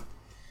closely.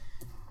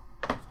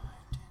 hallway.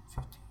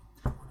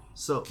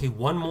 So, okay,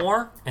 one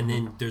more, and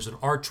then there's an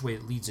archway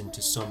that leads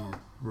into some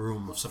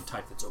room of some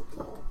type that's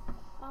open.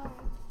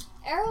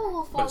 Arrow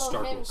will But it's follow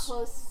him darkness.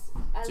 close.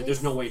 At So least.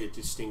 there's no way to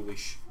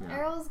distinguish.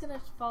 Arrow's gonna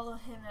follow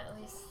him at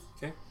least,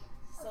 Okay?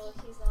 so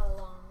he's not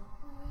alone.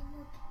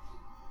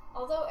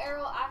 Although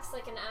Arrow acts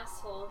like an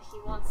asshole, he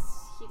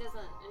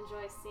doesn't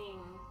enjoy seeing.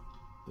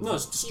 No,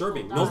 it's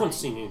disturbing. People No die. one's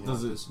seeing anything.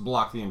 Does it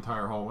block the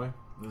entire hallway?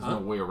 There's no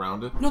way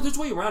around it? No, there's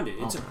a way around it.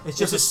 It's, Okay. a, It's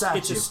just a It's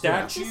statue. a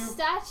statue It's a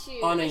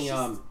statue. on it's a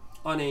just,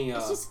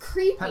 it's just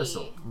creepy.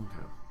 pedestal.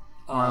 Okay.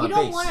 On You a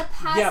don't base. want to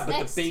pass yeah, but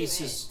next the base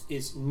to it.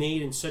 is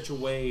made in such a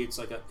way. It's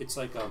like a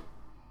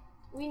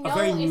We know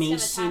very it's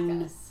Mason- gonna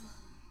attack us.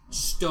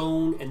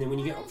 stone, and then when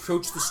you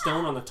approach the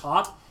stone on the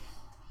top,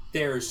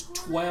 there's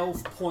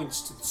 12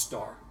 points to the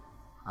star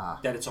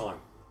that it's on.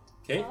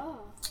 Okay. Oh.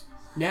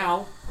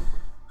 Now,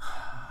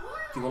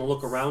 do you want to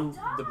look around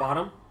the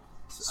bottom?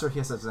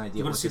 Sergius has an idea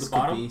You what want to see this the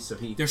bottom? could be, so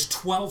he... There's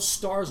 12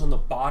 stars on the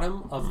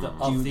bottom of the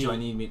Do I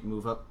need me to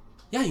move up?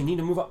 Yeah, you need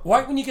to move up.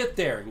 Right when you get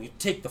there, you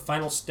take the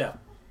final step.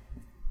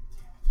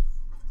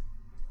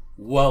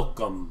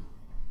 Welcome,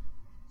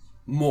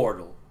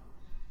 mortal.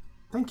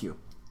 Thank you.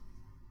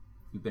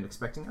 You've been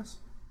expecting us?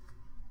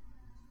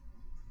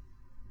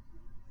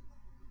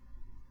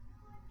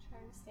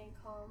 Trying to stay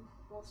calm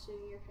while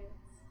shooting your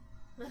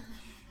hands.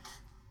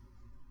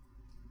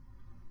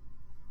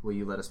 Will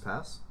you let us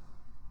pass?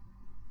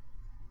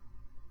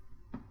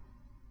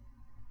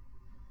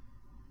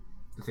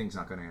 The thing's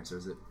not going to answer,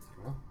 is it?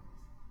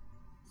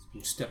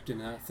 You stepped in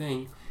that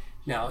thing.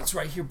 Now, it's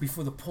right here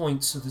before the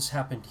point, so this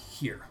happened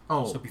here.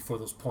 Oh. So before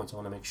those points, I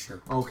want to make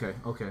sure. Okay,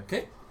 okay.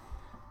 Okay?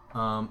 So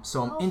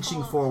I'm I'll inching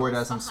follow forward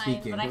close as I'm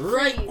behind, speaking. but I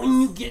Right freeze.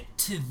 when you get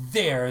to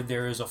there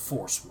is a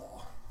force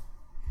wall.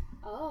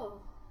 Oh.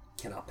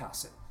 Cannot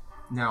pass it.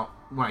 Now,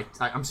 when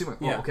I'm assuming...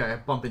 Yeah. Oh, okay, I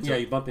bump into Yeah,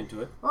 it. you bump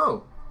into it.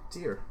 Oh,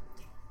 dear.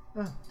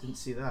 Didn't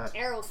see that.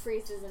 Arrow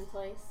freezes in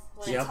place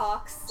when Yep. it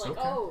talks. Like,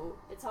 Okay. oh,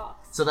 it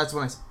talks. So that's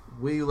when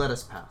will you let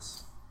us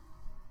pass?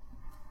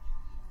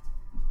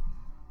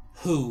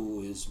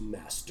 Who is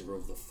master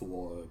of the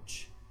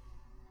forge?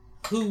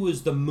 Who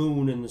is the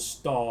moon and the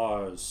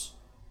stars?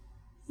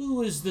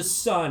 Who is the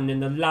sun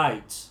and the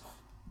light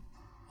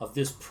of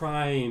this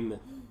prime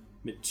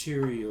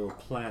material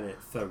planet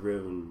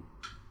Faerun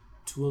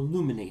to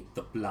illuminate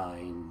the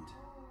blind?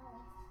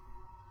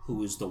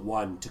 Who is the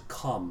one to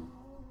come?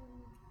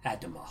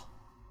 Adama.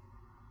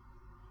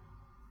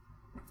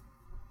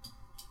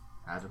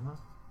 Adama?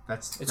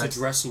 That's It's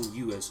addressing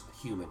you as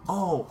a human.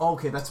 Oh,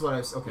 okay, that's what I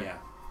was... Okay. Yeah.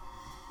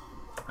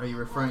 Are you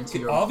referring to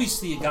your...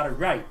 Obviously, you got it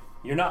right.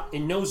 You're not. It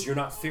knows you're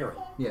not Farron.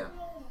 Yeah.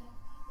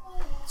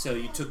 So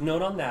you took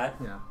note on that.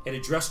 Yeah. It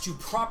addressed you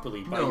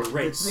properly by No, your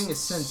race. the thing is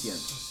sentient.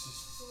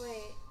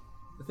 Wait.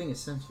 The thing is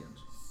sentient.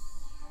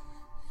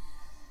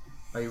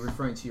 Are you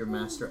referring to your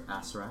master,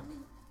 Asrak?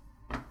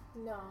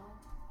 No.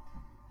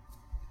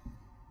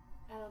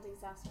 I don't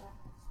think that's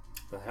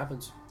right. That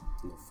happens.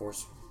 And the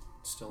force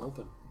still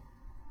open.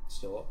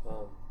 Still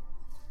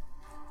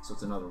So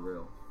it's another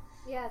riddle.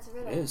 Yeah, it's a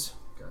riddle. it is.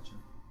 Gotcha.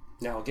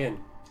 Now again,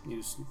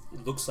 it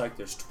looks like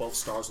there's 12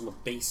 stars on the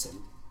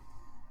basin.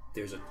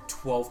 There's a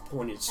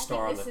 12-pointed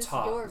star on I think the this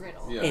top. is your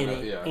riddle. Yeah,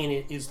 And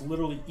it is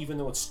literally, even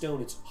though it's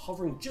stone, it's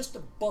hovering just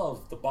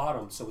above the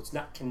bottom, so it's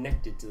not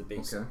connected to the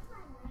basin. Okay.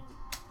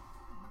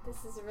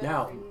 This is a riddle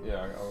Now- for you.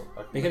 Yeah, I can Make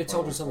an make my way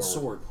intelligence on the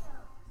forward.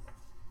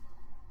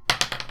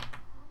 sword.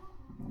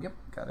 Yep,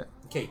 got it.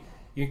 Okay,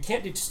 you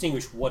can't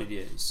distinguish what it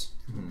is,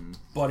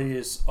 but it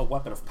is a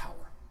weapon of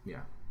power.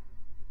 Yeah.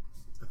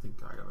 I think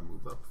I gotta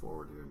move up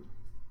forward and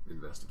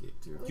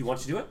investigate too. Do you want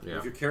to do it? Yeah.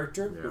 Move your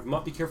character. Yeah. Move him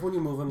up. Be careful when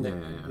you move him. Yeah,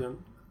 That, yeah. You know,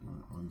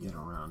 I'll get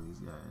around these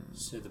guys.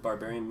 so the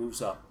barbarian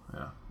moves up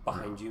Yeah.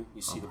 behind you.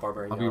 You see the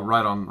barbarian. I'll be now.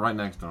 right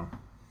next to him.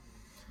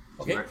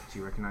 Okay, Do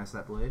you recognize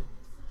that blade?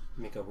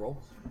 make a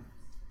roll.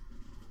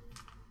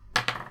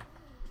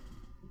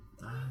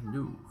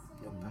 No,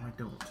 I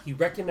don't. He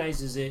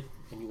recognizes it,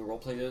 and you can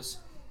roleplay this,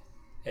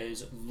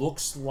 as it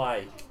looks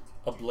like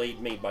a blade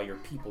made by your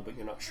people, but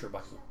you're not sure by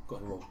who. Go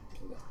ahead and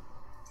roleplay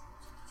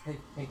that.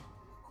 Hey.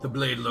 The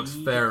blade looks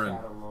Leave fair, the and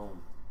cat alone.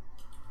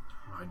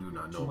 I do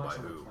not Too know much by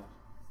on the who.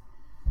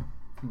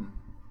 cat.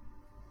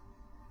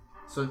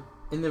 So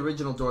in the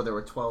original door there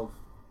were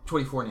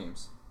 24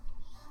 names.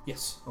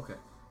 Yes, Okay.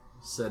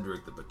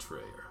 Cedric the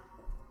Betrayer.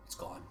 it's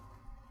gone.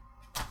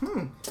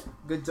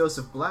 Good dose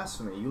of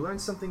blasphemy. You learn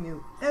something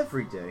new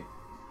every day.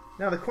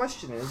 Now the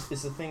question is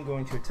the thing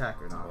going to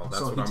attack or not? Well, that's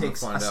so what he I'm gonna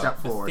takes a find step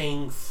out. The forward.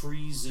 thing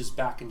freezes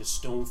back into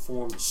stone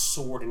form, the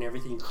sword and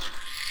everything,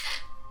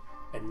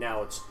 and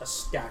now it's a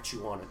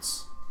statue on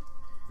its.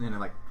 And it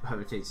like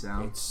levitates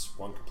down. It's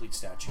one complete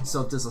statue.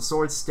 So does the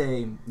sword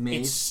stay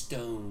made? It's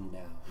stone now.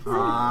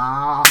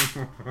 Ah.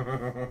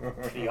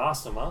 Pretty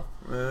awesome, huh?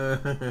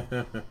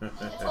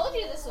 I told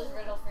you this was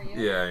riddle for you.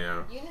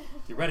 Yeah. You know.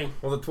 You ready?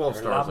 Well, the 12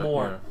 There's stars. a lot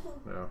more.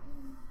 Yeah.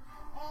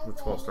 The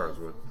 12 stars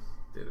would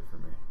did it for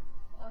me.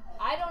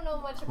 I don't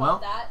know much about Well-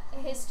 that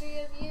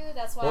history of you.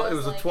 That's why. Well, I it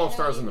was like, the 12 I know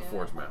stars you and the knew it.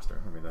 Forge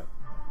Master. I mean that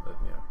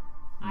yeah.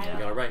 I You don't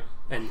got it know. right.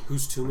 And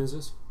whose tomb is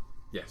this?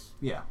 Yes.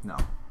 Yeah. No.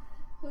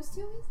 Whose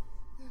tomb is?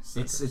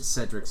 It's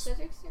Cedric's.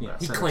 Cedric's tomb? Yeah.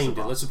 He Cedric's claimed it.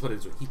 above. Let's just put it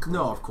this way. He claimed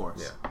No, it. of course.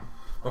 Yeah.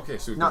 Okay,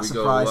 so Not do we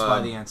surprised go, by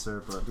the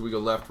answer, but Do we go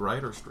left,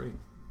 right, or straight?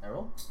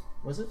 arrow?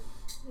 Was it?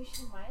 We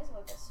should might as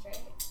well go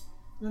straight.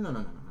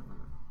 No.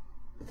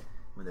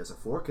 When there's a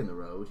fork in the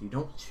road, you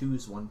don't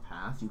choose one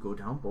path. You go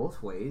down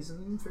both ways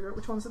and figure out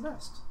which one's the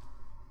best.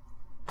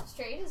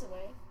 Straight is a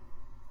way.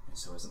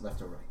 So is it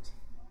left or right?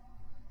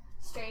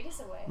 Straight is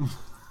a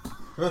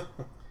way.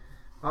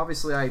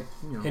 Obviously,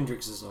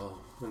 Hendrix is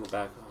in the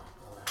back.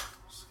 Oh, boy.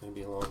 It's going to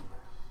be alone.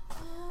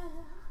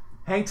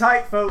 hang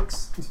tight,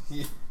 folks.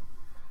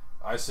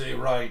 I say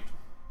right.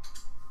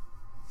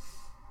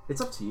 It's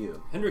up to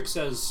you. Hendrix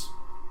says,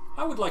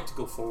 I would like to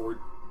go forward.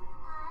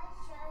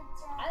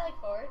 I like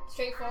forward.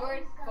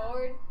 Straightforward.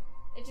 Forward.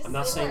 It just. I'm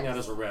not it saying works. that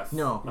as a ref.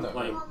 No. I'm No,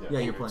 playing. yeah. Yeah,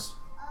 you're Hendrix.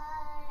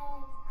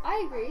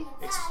 I agree.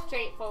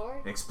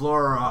 Straightforward.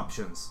 Explore our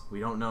options. We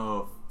don't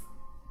know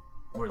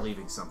if we're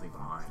leaving something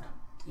behind.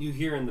 You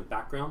hear in the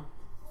background,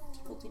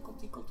 tinkle, tinkle,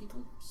 tinkle,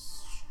 tinkle,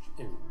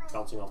 and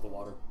bouncing off the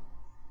water.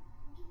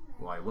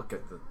 Well, I look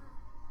at the.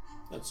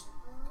 That's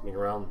coming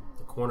around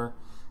the corner.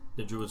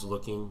 The druid's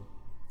looking,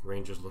 the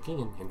ranger's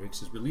looking, and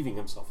Hendrix is relieving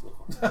himself in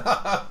the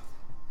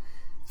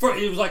corner.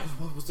 It was like,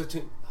 what was the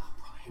tune? Oh,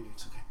 probably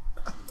Hendrix,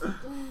 okay.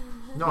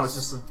 No, it's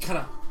just a. Kind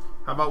of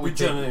How about we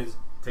regenerated.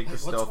 take the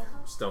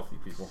What's- stealthy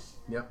people?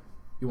 Yep.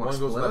 You want One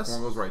to goes split left, us?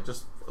 one goes right.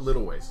 Just a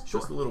little ways.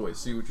 Sure. Just a little ways.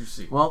 See what you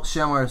see. Well,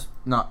 Shamar's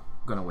not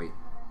gonna wait.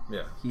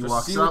 Yeah. He just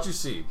walks see up. what you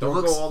see. He Don't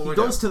looks, go all the way He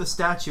goes down. to the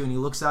statue and he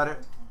looks at it.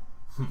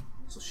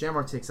 So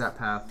Shamar takes that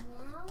path,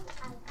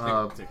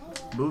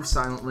 moves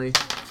silently,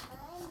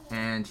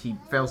 and he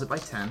fails it by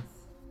 10.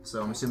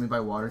 So I'm assuming by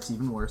water it's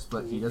even worse,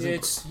 but he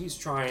doesn't. He's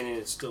trying and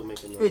it's still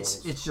making no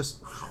It's noise.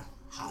 just,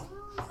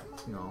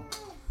 you know.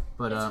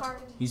 But It's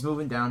hard. he's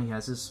moving down. He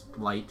has his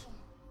light.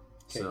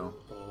 Okay. So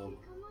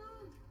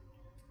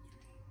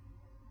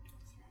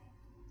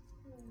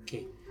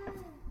Okay.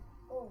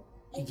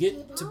 You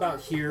get to about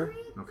here,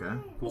 okay,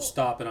 we'll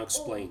stop and I'll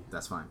explain.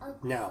 that's fine.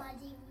 Now,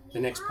 the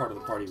next part of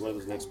the party. What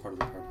is the next part of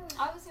the party?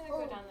 I was gonna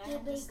go down there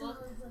and just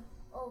look.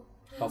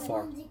 How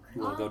far?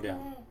 You want to go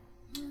down?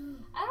 I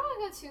don't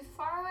want to go too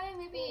far away.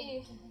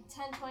 Maybe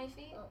 10, 20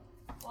 feet.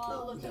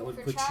 While looking That would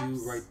for put traps.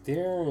 you right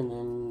there, and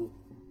then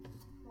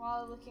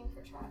While looking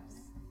for traps.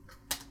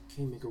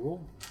 okay, make a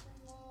roll.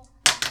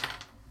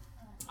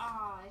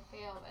 Ah, I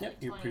failed. At Yep,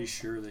 you're 20. pretty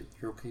sure that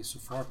you're okay so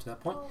far up to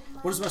that point.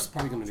 What is the rest of the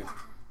party going to do?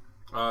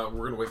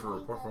 We're gonna wait for a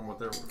report from what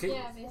they're. Okay,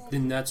 Yeah, basically.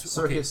 then that's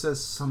Circus okay.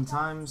 says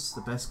sometimes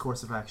the best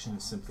course of action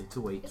is simply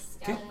to wait.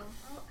 Okay.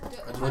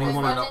 What do you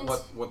want to know?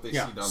 What they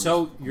Yeah. see down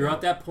So there. you're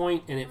at that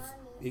point, and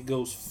it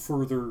goes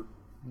further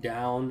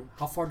down.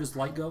 How far does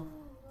light go?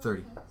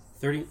 30.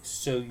 30.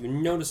 So you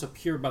notice up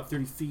here about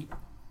 30 feet.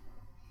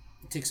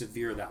 It takes a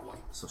veer that way.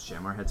 So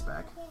Shamar heads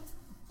back.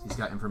 He's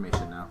got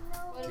information now.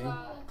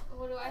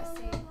 What do I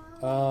see?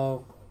 Uh,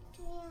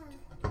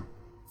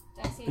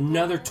 Do I see see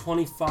another that.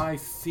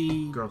 25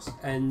 feet. Gross.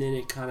 And then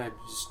it kind of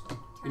just,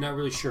 you're not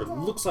really sure. It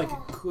looks like it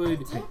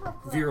could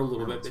veer a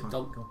little bit, It's but fine.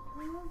 don't. Go.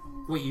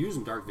 Wait, you're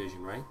using dark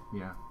vision, right?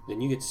 Yeah.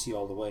 Then you get to see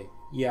all the way.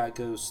 Yeah, it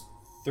goes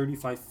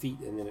 35 feet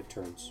and then it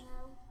turns.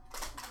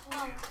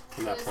 Oh,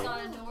 From so that it's point.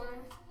 not a door?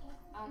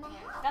 Okay,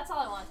 that's all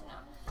I want to know.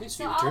 Okay, so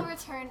So your I'll turn.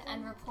 return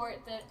and report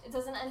that it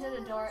doesn't enter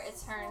the door, it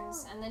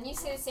turns, and then you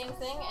say the same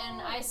thing,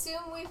 and I assume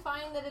we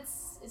find that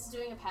it's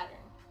doing a pattern.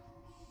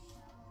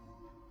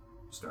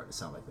 Starting to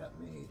sound like that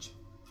mage.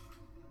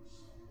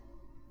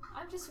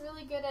 I'm just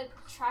really good at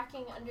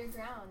tracking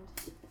underground,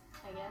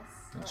 I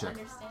guess, or Check.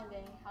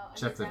 understanding how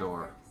Check the underground door.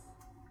 works.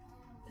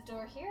 The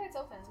door here, it's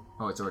open.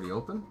 Oh, it's already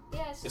open?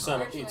 Yeah, it's just It's an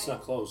not. archway. It's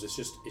not closed. It's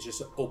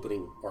just an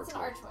opening It's an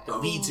archway. archway. It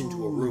leads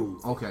into a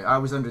room. Okay, I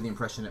was under the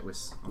impression it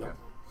was. Okay. No.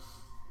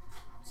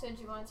 So do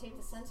you want to take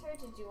the center? Or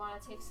did you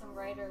want to take some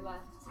right or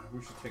left?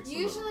 We should take some.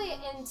 Usually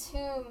in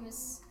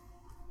tombs,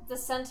 the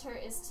center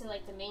is to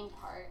like the main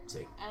part,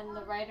 Take. and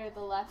the right or the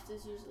left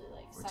is usually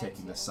like We're side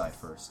taking this tombs. side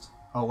first.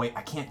 Oh, wait,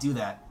 I can't do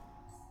that.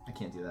 I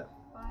can't do that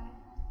Why?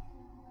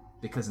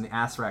 because in the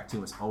Asrak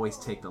tomb, it's always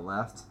take the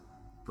left,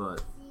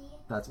 but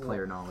that's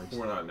player knowledge.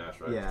 We're not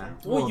natural. Yeah.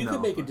 Well, you no,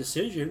 could make a but-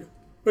 decision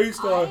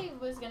based on I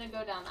was gonna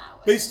go down that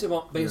way. based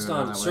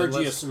on You're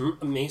Sergius not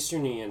that way.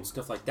 Masonry and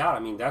stuff like that. I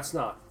mean, that's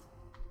not.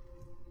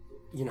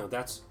 You know,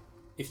 that's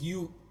if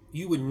you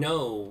would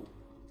know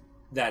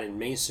that in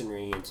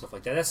Masonry and stuff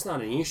like that. That's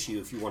not an issue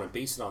if you want to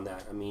base it on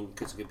that. I mean,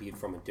 because it could be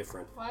from a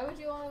different. Why would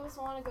you always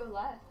want to go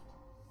left?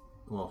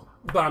 Well,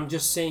 But I'm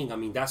just saying. I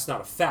mean, that's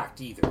not a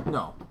fact either.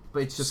 no,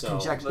 but it's just So,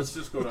 conjecture. Let's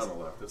just go down the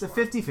left. It's a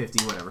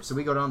 50-50, whatever. So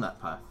we go down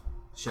that path.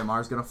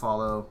 Shamar's gonna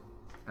follow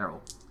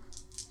Errol.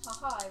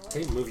 Haha, I would.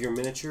 Okay, move your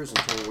miniatures and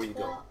tell me where you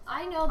go. Well,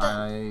 I know that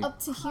I- up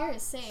to here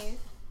is safe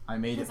I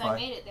made it because by. I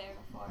made it there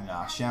before.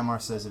 Nah, Shamar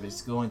says if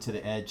it's going to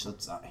the edge,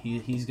 let's.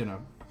 He's gonna.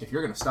 If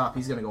you're gonna stop,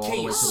 he's gonna go all the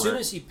Okay, way as to soon where.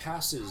 as he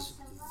passes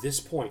this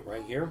point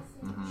right here.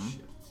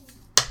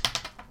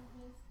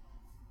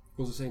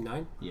 What does it say?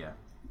 9? Yeah.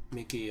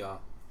 Make a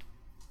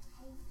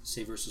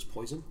save versus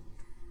poison.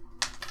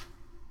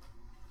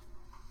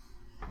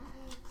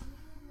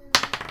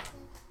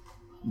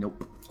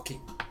 Nope. Okay.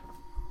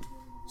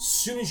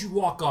 Soon as you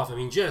walk off, I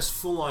mean, just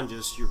full on,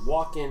 just you're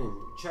walking and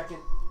you're checking.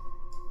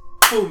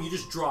 Boom! You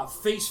just drop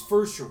face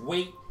first, your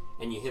weight,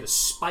 and you hit a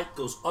spike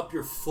goes up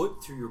your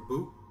foot through your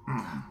boot,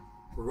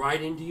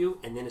 right into you,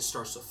 and then it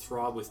starts to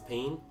throb with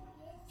pain.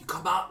 You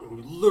come out and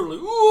you literally,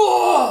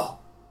 whoa!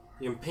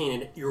 You're in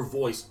pain, and your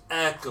voice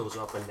echoes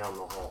up and down the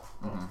hall.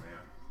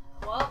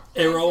 Well,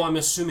 Arrow, I'm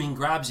assuming,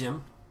 grabs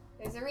him.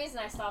 there's a reason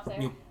I stopped there.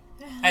 You-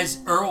 As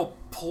Earl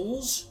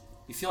pulls,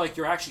 you feel like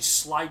you're actually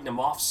sliding him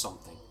off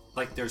something.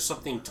 Like there's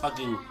something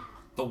tugging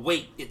the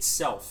weight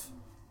itself.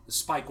 The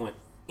spike went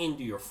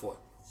into your foot.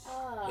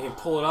 And you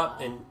pull it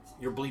up, and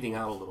you're bleeding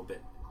out a little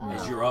bit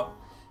as you're up.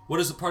 What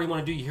does the party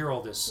want to do? You hear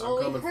all this. Well,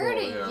 we coming heard forward,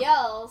 it yeah.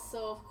 yell,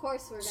 so of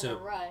course we're gonna So-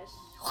 rush.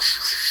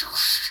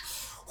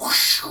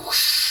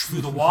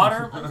 Through the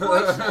water?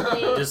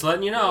 Unfortunately, Just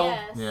letting you know.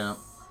 yes. Yeah.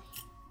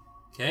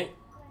 Okay.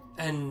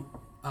 And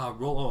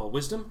roll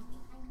wisdom.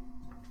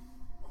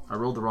 I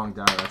rolled the wrong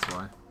die. That's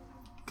why.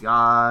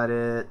 Got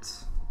it.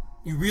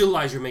 You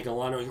realize you're making a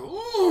lot of noise. You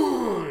go,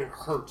 "Ooh," it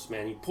hurts,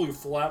 man. You pull your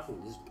foot out,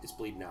 and it's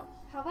bleeding out.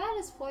 How bad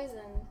is poison?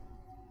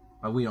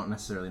 We don't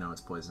necessarily know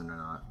it's poison or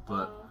not,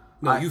 but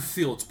No, I- you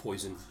feel it's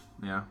poison.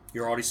 yeah.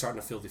 You're already starting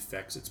to feel the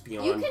effects. It's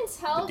beyond You can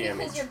tell the damage.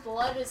 because your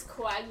blood is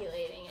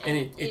coagulating And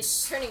it's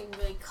it's- turning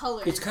really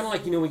colors. It's kind of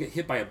like, you know, when we get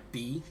hit by a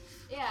bee.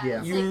 yeah. Yeah.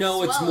 It's You like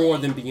know it's swelling. more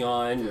than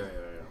beyond. Yeah.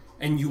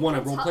 And you want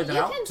to Tell- roleplay that you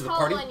out can to the tell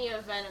party? when you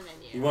have venom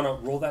in you. You want to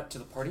roll that to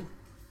the party?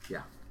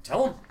 Yeah.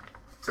 Tell them.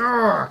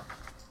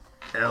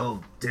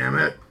 Hell damn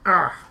it.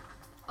 Ah.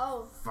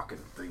 Oh, Fucking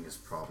thing is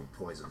probably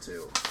poison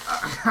too.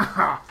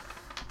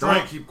 Try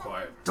and keep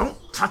quiet. Don't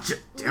touch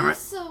it, damn it.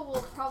 Lisa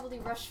will probably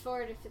rush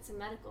forward if it's a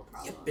medical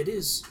problem. It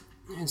is.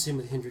 And same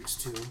with Hendrix,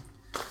 too.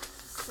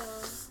 So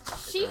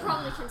she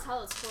probably can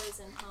tell it's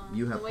poison, huh?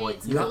 You have the way poison.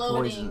 it's You have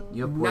bloating. poison.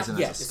 You have Not poison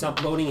yet. as a It's skill.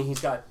 not bloating, and he's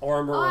got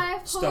armor, Oh, I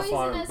have stuff poison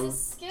on him. as a Boom.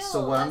 skill.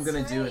 So what I'm that's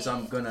gonna do is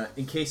I'm right. gonna,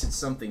 in case it's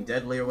something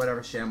deadly or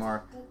whatever,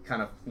 Shamar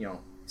kind of,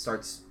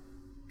 starts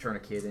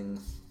tourniqueting.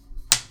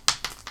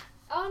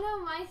 Oh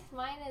no,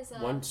 mine is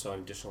One, so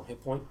an additional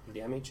hit point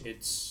damage.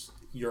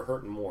 You're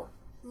hurting more.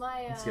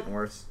 my. It's getting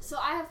worse. So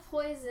I have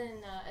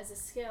poison as a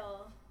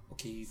skill.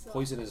 Okay, So-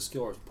 poison as a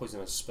skill or poison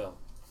as a spell?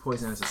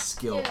 Poison is a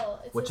skill,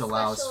 It's which a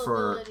allows special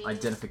for ability.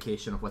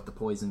 identification of what the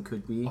poison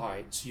could be.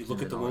 Alright, so you look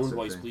Yeah, at the no, wound that's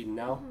while he's okay. bleeding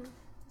out. Mm-hmm.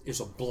 There's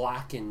a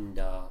blackened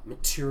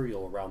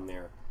material around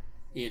there.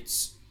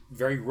 It's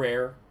very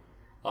rare.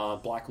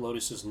 Black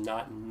Lotus is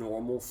not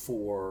normal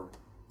for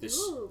this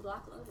Ooh,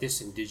 Black Lotus.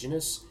 this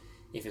indigenous.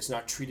 If it's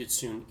not treated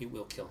soon, it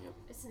will kill him.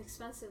 It's an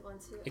expensive one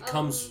too. It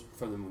comes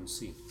from the Moon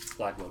Sea,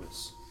 Black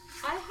Lotus.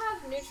 I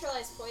have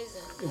neutralized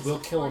poison. It will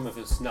kill him if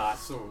it's not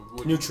So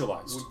would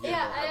neutralized. Would you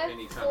Yeah, have I have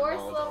any kind of 4th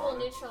knowledge level on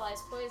it?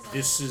 neutralized poison.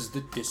 This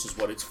is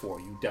what it's for.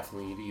 You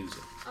definitely need to use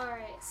it.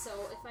 Alright, so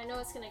if I know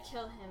it's gonna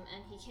kill him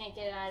and he can't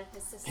get it out of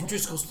his system.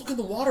 Hendrix goes, look in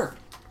the water.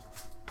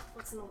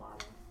 What's in the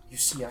water? you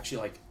see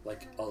actually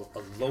like a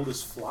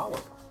lotus flower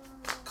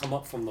come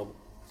up from the.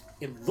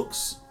 It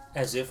looks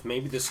as if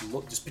maybe this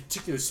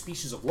particular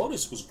species of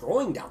lotus was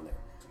growing down there.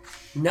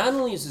 Not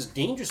only is this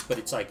dangerous, but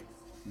it's like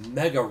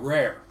mega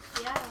rare.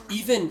 Yeah.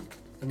 Even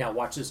now,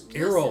 watch this.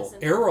 Useless.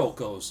 Arrow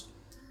goes,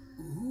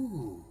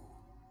 ooh,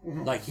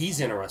 like he's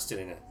interested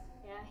in it.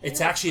 Yeah,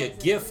 It's actually a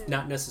gift,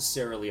 not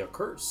necessarily a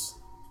curse.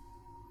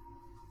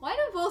 Why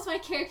do both my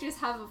characters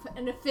have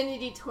an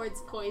affinity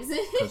towards poison?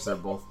 Because they're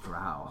both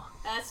drow.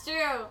 That's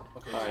true.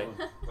 Okay, Alright.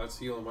 so let's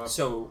heal him up.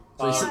 So,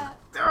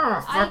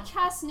 I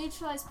cast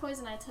neutralize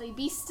poison. I tell you,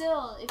 be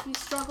still. If you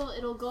struggle,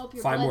 it'll go up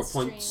your 5 more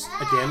bloodstream. points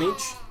of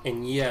damage,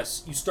 and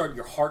yes,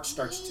 your heart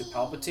starts to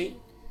palpitate.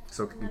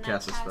 So you And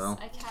cast a spell.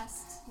 I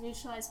cast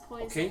neutralize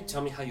poison. Okay,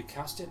 tell me how you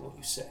cast it and what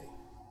you say.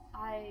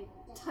 I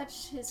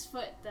touch his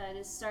foot that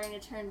is starting to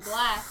turn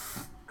black.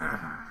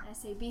 I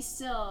say, be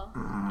still.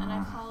 And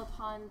I call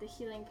upon the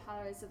healing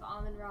powers of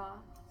Amun Ra.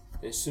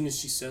 And as soon as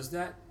she says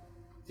that,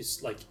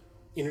 this like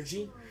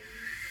energy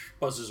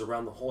buzzes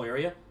around the whole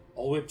area,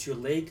 all the way up to your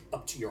leg,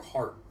 up to your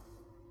heart.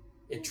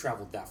 It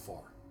traveled that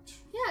far.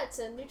 Yeah, it's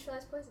a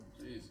neutralized poison.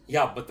 Jeez.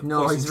 Yeah, but the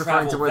No, poison he's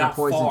referring to traveled where the that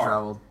poison far.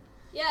 traveled.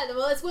 Yeah,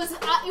 well, it was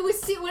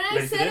when I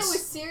Ready for said it this?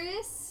 was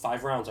serious.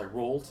 5 rounds I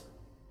rolled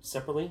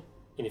separately,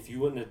 and if you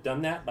wouldn't have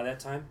done that by that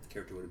time, the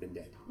character would have been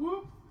dead.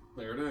 Whoop.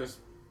 There it is.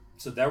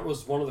 So that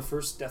was one of the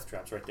first death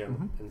traps right there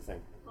in the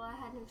thing. Well, I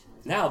had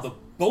neutralized. Now, the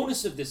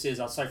bonus of this is,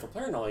 outside for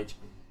player knowledge,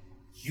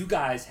 you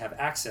guys have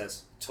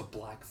access to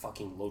Black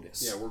fucking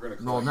Lotus. Yeah, we're gonna.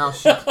 Well,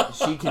 collect now those.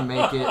 she can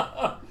make it.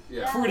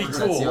 Yeah, Pretty we're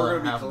cool. Gonna, we're gonna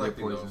be Half of the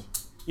collecting poison.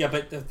 those. Yeah,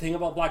 but the thing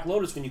about Black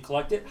Lotus, when you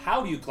collect it,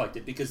 how do you collect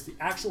it? Because the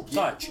actual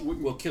touch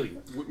will kill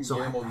you. Wouldn't So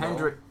Guillermo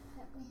Hendrik,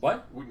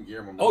 What? Wouldn't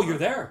Guillermo know? Oh, you're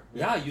there.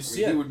 Yeah, you I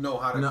see mean, it. He would know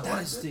how to No. collect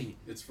That is it.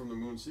 the- It's from the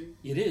Moon Sea.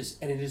 It is,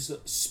 and it is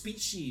a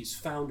species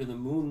found in the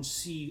Moon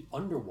Sea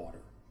underwater.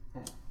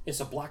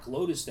 It's a Black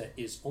Lotus that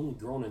is only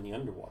grown in the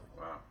underwater.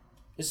 Wow.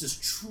 This is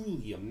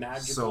truly a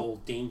magical,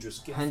 dangerous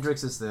gift.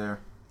 Hendrix is there.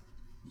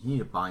 You need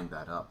to bind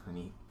that up, and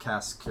he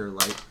casts Cure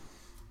Light.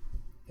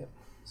 Yep.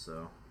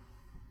 So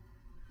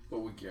But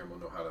would Guillermo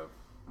know how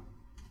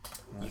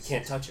to? You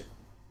can't touch it.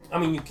 I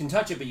mean, you can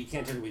touch it, but you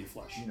can't touch it with your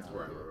flesh.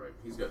 Right.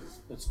 He's got his.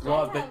 It's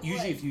glove, Yeah, but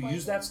usually if you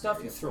use that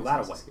stuff, you throw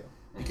that away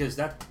because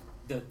that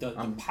the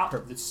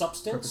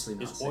substance purposely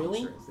not is saying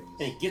oily certain things.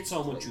 and it gets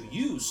on what you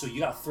use, so you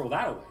gotta throw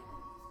that away.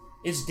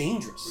 It's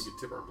dangerous. We could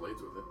tip our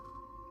blades with it.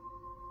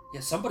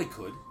 Yeah, somebody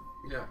could.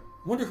 Yeah.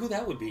 Wonder who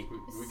that would be.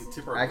 We could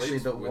tip our actually,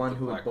 blades the with one the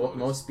who would Black Lotus.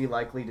 most be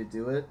likely to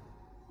do it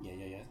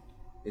Yeah.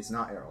 is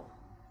not Errol.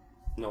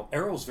 No,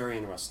 Arrow's very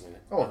interested in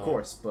it. Oh, of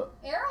course, but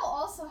Arrow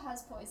also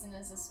has poison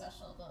as a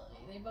special ability.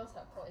 They both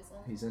have poison.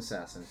 he's an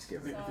assassin. It's I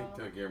given.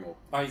 think Guillermo.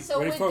 Are you So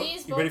ready would for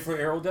these you ready both- for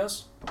Arrow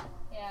does?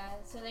 Yeah,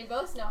 so they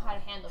both know how to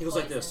handle He goes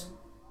poison. like this.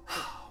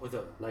 With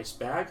a nice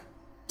bag.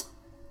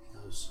 He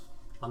goes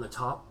on the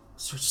top,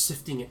 starts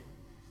sifting it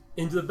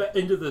into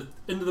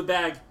the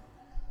bag.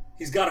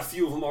 He's got a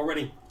few of them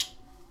already.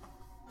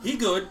 He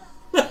good.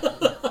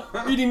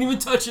 He didn't even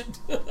touch it.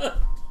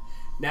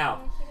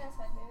 Now, She knows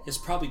how to do it. it's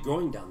probably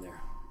growing down there,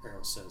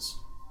 Arrow says.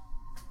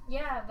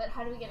 Yeah, but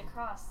how do we get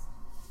across?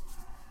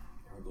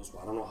 Arrow goes,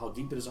 well, I don't know how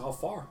deep it is or how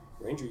far.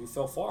 Ranger, you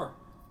fell far.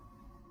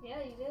 Yeah,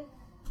 you did.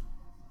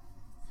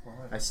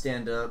 I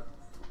stand up,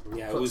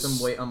 Yeah, it put was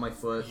some weight on my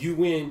foot. You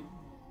went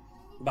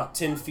about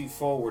 10 feet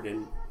forward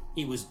and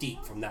it was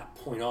deep from that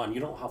point on. You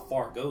don't know how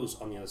far it goes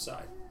on the other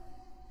side.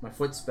 My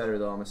foot's better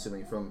though. I'm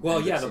assuming from. Well,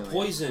 Hendrix yeah, the healing.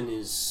 poison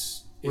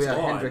is Well, yeah,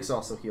 gone. Hendrix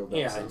also healed up.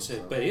 Yeah, some, it's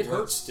so. but it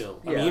hurts still.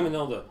 I Yeah. mean, even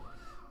though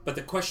but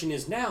the question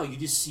is now you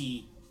just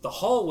see the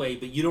hallway,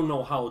 but you don't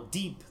know how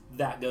deep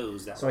that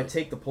goes. That So way. I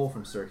take the pole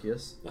from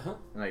Circeus Uh-huh.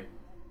 and I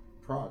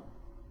prod.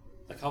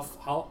 Like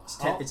how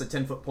It's a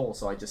 10-foot pole,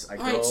 so I all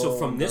go. right, so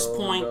from this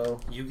point, go.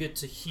 you get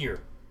to here,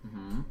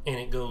 and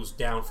it goes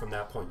down from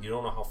that point. You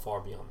don't know how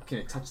far beyond that. Can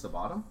it touch the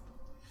bottom?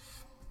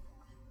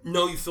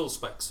 No, you feel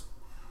spikes.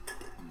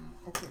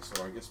 Okay,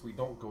 so I guess we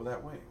don't go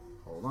that way.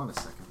 Hold on a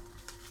second.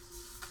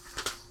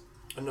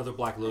 Another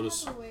black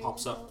lotus That's a way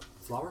pops to up.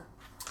 Flower?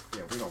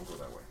 Yeah, we don't go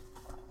that way.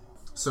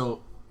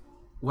 So,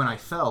 when I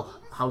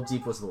fell, how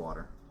deep was the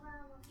water?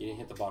 You didn't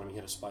hit the bottom. You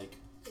hit a spike.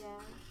 Yeah.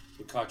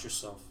 You caught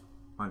yourself,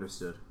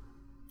 Understood.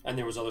 and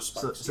there was other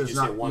spikes. So, you so it's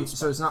just hit not. one So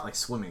spike. it's not like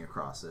swimming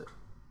across it.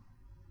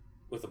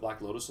 With the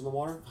black lotus in the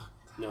water?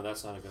 No,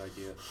 that's not a good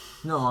idea.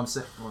 No, I'm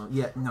saying. Well,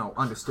 yeah, no,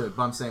 understood.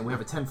 But I'm saying we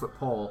have a 10-foot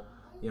pole.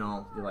 You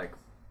know, you're like,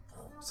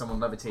 someone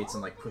levitates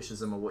and like pushes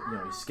them away. You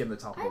know, you skim the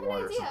top I of have the an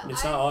water or idea. something.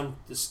 It's not on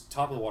this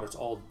top of the water. It's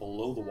all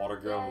below the water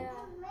ground.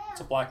 Yeah. It's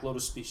a black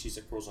lotus species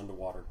that grows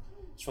underwater.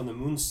 It's from the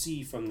Moon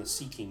Sea, from the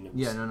Sea Kingdoms.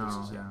 Yeah, no, This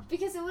no, is- yeah.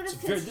 Because it would It's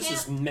have very, this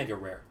is mega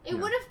rare. It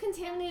would have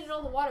contaminated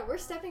all the water. We're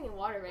stepping in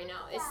water right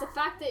now. It's the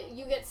fact that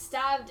you get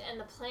stabbed and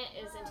the plant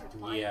is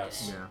intertwined.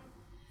 Yes. In it. Yeah.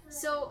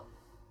 So,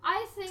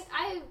 I think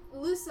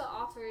Lusa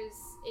offers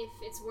if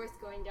it's worth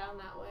going down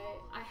that way.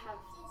 I have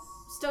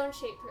stone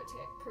shape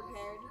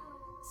prepared.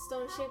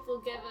 Stone shape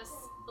will give us.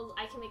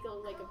 I can make it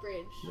look like a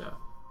bridge. Yeah,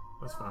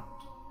 that's fine.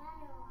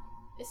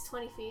 It's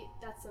 20 feet.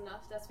 That's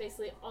enough. That's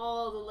basically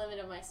all the limit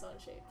of my stone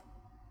shape.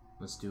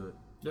 Let's do it.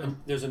 Yeah. And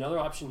there's another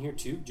option here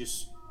too.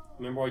 Just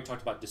remember we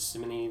talked about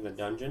disseminating the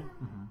dungeon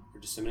or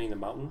disseminating the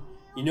mountain.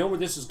 You know where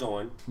this is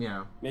going.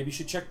 Yeah. Maybe you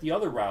should check the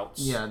other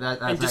routes. Yeah, and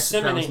that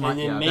disseminate was my, and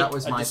then that make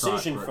was a my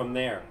decision thought, from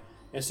there.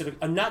 Instead of,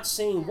 I'm not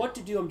saying what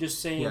to do. I'm just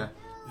saying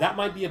that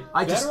might be a better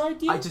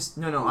idea.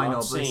 I know.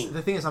 But saying.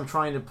 the thing is, I'm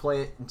trying to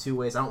play it in two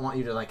ways. I don't want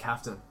you to like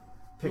have to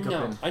pick up.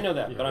 No, I know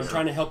that, but I'm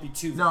trying to help you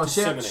too. No,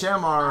 disseminate.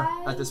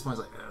 Shamar at this point is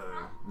like,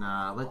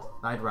 nah.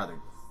 I'd rather.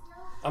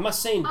 I'm not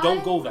saying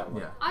don't go that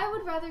way. Yeah. I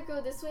would rather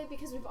go this way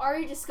because we've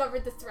already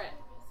discovered the threat.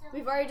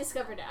 We've already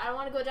discovered it. I don't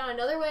want to go down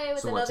another way with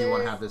So another what? Do you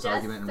want to have this death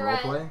argument in threat.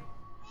 roleplay?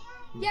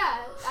 Yeah,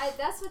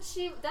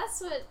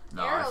 that's what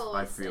No, Errol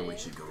I would feel say. we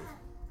should go.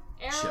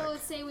 Errol check.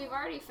 would say we've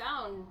already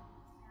found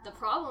the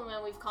problem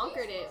and we've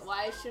conquered it.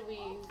 Why should we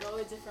go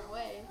a different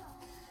way?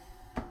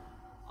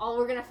 All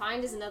we're gonna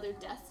find is another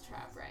death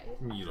trap,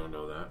 right? You don't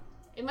know that.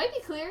 It might be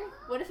clear.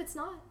 What if it's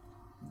not?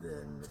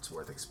 Then it's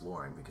worth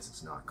exploring because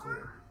it's not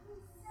clear.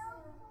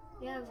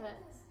 Yeah, but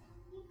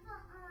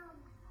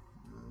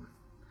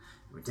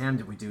We're damned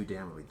if we do,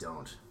 damned if we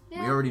don't.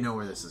 Yeah. We already know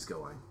where this is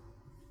going.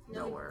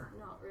 Nowhere.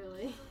 Not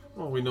really.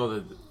 Well, we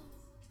know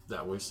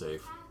that we're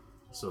safe,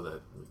 so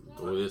that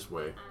go this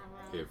way.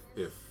 If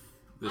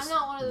this I'm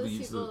not one of those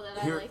leads people the-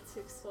 that I like to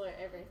explore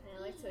everything.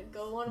 I like to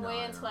go one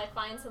way until I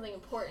find something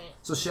important.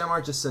 So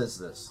Shamar just says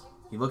this.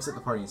 He looks at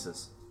the party and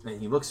says, and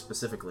he looks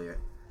specifically at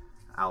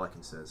Alec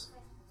and says,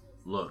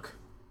 Look,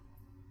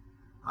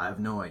 I have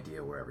no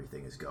idea where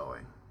everything is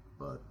going,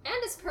 but And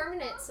it's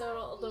permanent,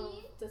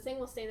 so the thing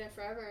will stay there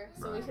forever.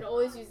 So we Right. could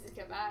always use it to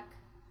get back.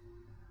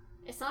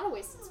 It's not a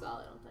wasted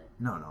spell, I don't think.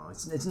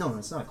 no,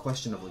 it's not a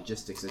question of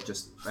logistics. It's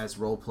just as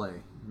role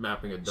play.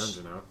 mapping a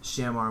dungeon out.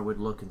 Shamar would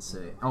look and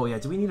say, "Oh yeah,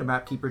 do we need a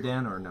map keeper,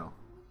 Dan, or no?"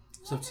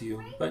 It's up to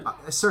you.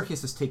 But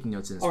Sergius is taking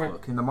notes in his Alright.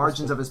 book. In the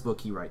margins of his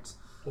book, he writes.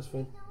 that's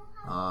fine.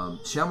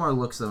 Shamar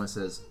looks though and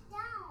says,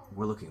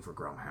 "We're looking for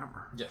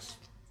Gromhammer. Yes.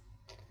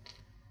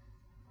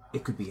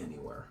 It could be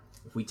anywhere.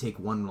 If we take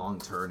one long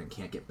turn and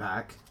can't get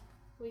back,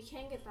 We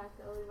can get back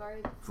though. We've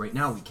already. right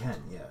now we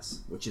can,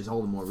 yes. Which is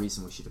all the more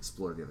reason we should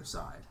explore the other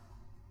side."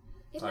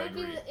 It I might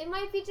be. agree. It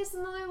might be just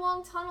another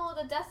long tunnel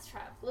with a death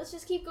trap. Let's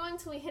just keep going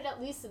until we hit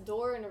at least a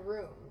door in a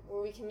room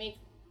where we can make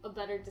a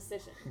better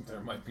decision.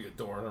 There might be a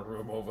door in a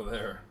room over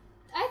there.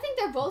 I think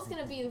they're both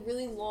gonna be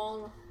really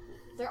long.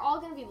 They're all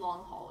gonna be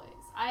long hallways.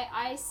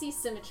 I see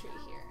symmetry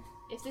here.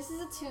 If this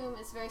is a tomb,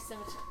 it's very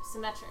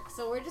symmetric.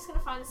 So we're just gonna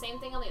find the same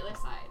thing on the other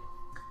side.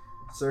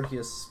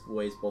 Sergius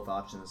weighs both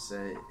options.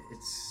 Say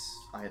it's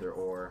either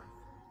or.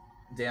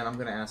 Dan, I'm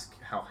gonna ask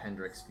how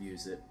Hendrix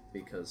views it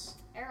because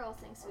Errol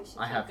thinks we should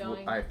I keep have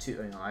going. I have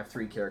two. I have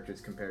three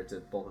characters compared to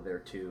both of their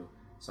two,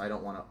 so I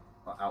don't want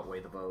to outweigh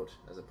the vote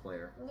as a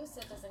player.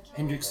 Lucia doesn't care.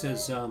 Hendrix either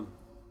says, way.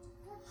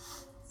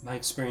 my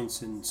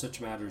experience in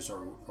such matters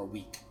are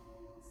weak,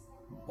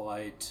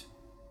 but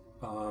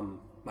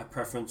my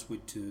preference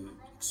would to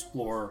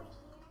explore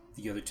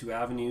the other two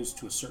avenues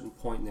to a certain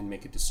point and then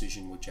make a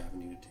decision which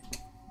avenue to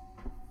take.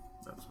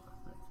 That's what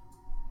I think.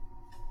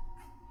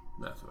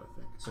 That's what I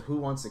think. So who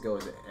wants to go?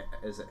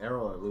 Is it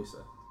Errol or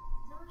Lucia?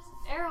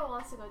 Errol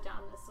wants to go down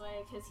this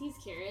way because he's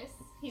curious.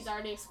 He's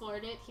already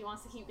explored it. He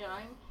wants to keep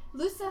going.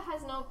 Lucia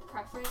has no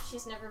preference.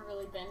 She's never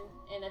really been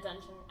in a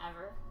dungeon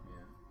ever.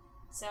 Yeah.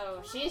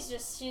 So she's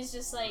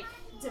just like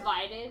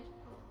divided.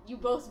 You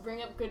both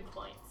bring up good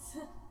points.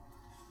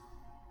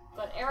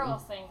 But Errol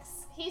thinks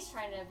he's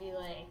trying to be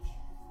like,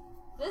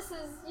 this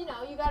is, you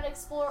gotta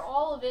explore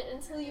all of it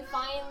until you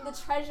find the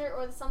treasure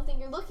or something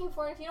you're looking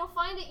for. And if you don't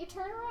find it, you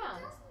turn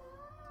around.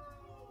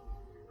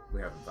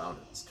 we haven't found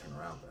it. Let's turn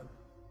around then.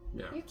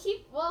 Yeah. You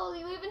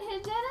haven't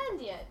hit a dead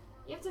end yet.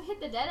 You have to hit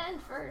the dead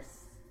end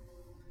first.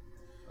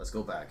 Let's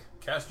go back.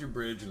 Cast your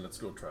bridge and let's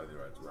go try the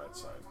right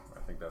side. I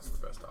think that's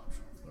the best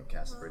option. We'll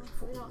cast the bridge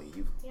before We we don't-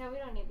 leave. Yeah, we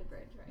don't need the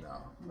bridge right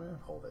now. No,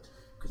 hold it.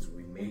 Because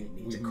we may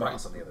need we to might-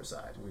 cross on the other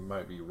side. We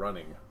might be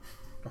running,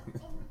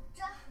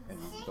 and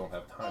you don't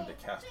have time to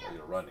cast while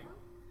you're running.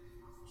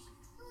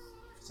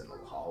 It's in the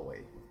hallway.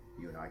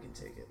 You and I can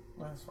take it.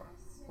 Well, that's fine.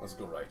 Let's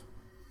go right.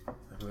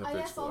 We have I to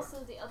guess explore.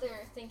 also the other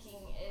thinking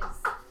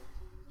is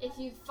if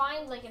you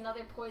find like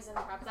another poison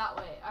trap that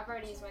way, I've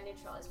already used my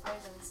neutralized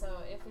poison, so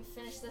if we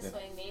finish this Yeah.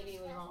 way, maybe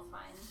we won't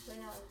find.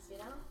 Who knows,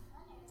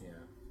 Yeah.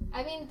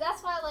 I mean,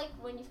 that's why like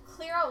when you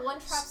clear out one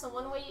trap so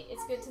one way,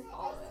 it's good to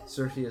follow it.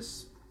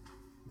 Sergius,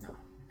 no,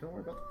 don't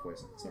worry about the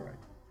poison. It's all right.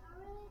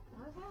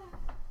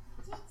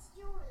 Okay.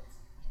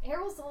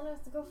 Errol's the one who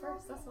has to go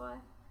first, that's why.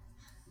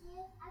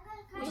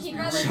 He'd be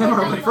rather really go Shamar down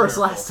went the- first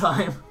last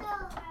time.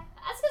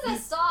 That's because I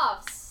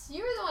stopped.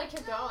 You were the one who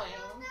kept going.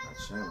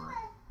 That's Shamar.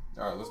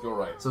 All right, let's go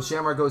right. So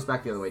Shamar goes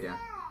back the other way, Dan.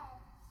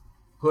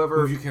 Whoever.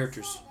 Move your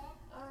characters.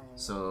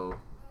 So,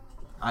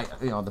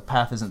 the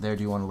path isn't there.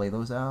 Do you want to lay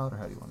those out, or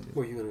how do you want to do it?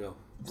 Where are you gonna go?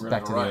 We're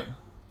Back gonna to go the right.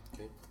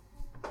 Okay.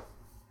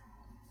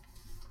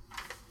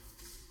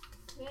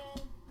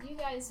 Man, you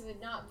guys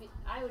would not be.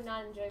 I would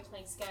not enjoy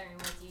playing Skyrim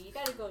with you. You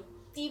gotta go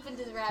deep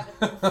into the rabbit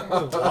hole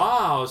first.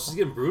 Wow, she's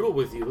getting brutal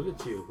with you. Look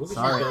at you. Look at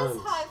Sorry. you That's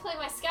going. how I play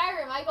my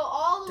Skyrim. I go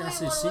all the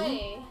That's way it, one see?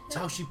 way. That's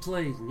how she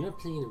plays, and you're not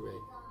playing it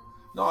right.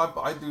 No,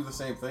 I do the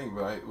same thing,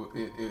 but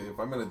if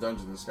I'm in a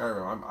dungeon in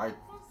Skyrim, I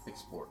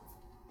explore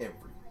every.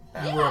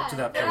 You were up to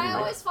that but point, I right?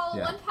 always follow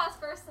Yeah. one path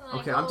first and then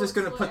Okay, I go I'm just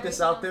gonna explore put this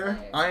everything out there. else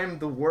later. I am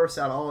the worst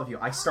out of all of you.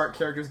 I start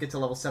characters, get to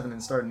level 7,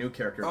 and start a new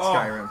character in Oh,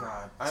 Skyrim.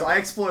 God. So I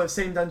explore the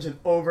same dungeon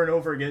over and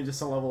over again just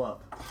to level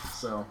up.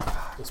 So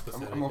That's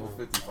pathetic. I'm over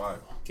 55.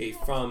 Okay,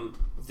 from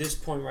this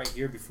point right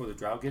here, before the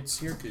drow gets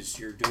here, because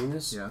you're doing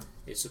this, Yeah.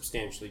 it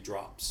substantially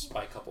drops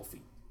by a couple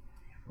feet.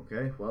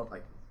 okay, well I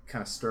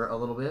kind of stir it a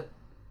little bit.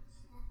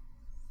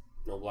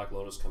 No Black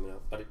Lotus coming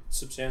out, but it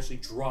substantially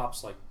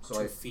drops like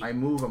So 2 feet. I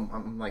move.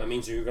 I'm like That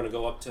means you're going to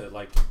go up to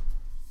like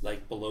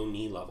below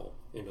knee level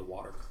into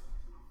water.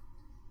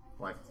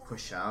 like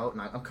push out,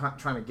 and I'm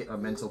trying to get a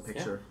mental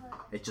picture.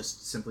 It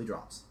just simply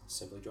drops.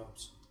 Simply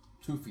drops.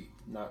 2 feet,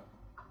 not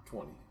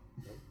 20.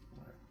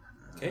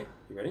 Okay,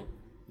 you ready?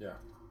 Yeah.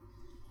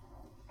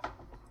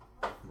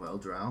 Well,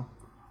 Drow,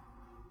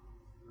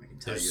 I can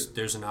tell you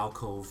There's an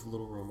alcove,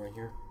 little room right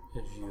here.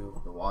 As you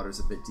the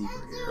water's a bit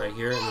deeper here. right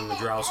here, and then the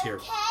drow's here.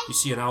 You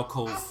see an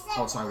alcove.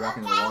 Oh, so I walk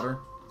into the water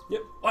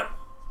Yep. What?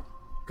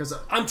 because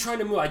I'm trying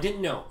to move. I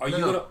didn't know. Are you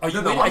no. gonna? Are you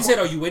No, no, waiting? I I'm- said,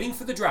 are you waiting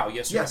for the drow?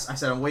 Yes. Or yes, I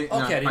said I'm waiting.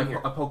 Okay, I didn't I hear.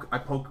 poke.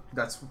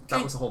 That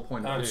Okay. was the whole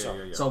point of I'm it.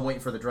 sorry. So I'm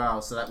waiting for the Drow,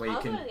 so that way you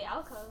I'll go to can. the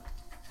alcove.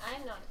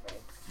 I'm not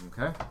afraid.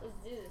 Okay. Let's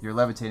do this. You're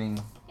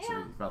levitating Yeah, so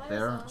about might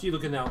there. as well. So you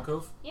look in the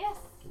alcove. Yes.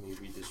 Let me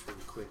read this really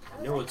quick.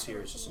 I know it's here.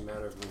 It's just a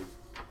matter of me.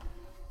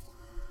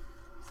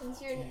 Since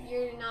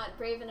you're not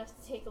brave enough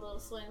to take a little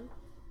swim.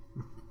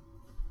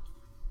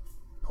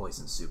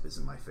 Poison soup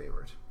isn't my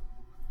favorite.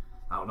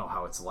 I don't know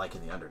how it's like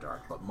in the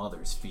Underdark, but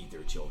mothers feed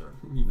their children,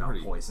 not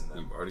poison them.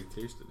 You've already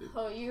tasted it.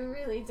 Oh, you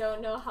really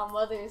don't know how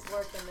mothers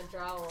work in the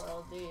drow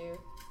world, do you?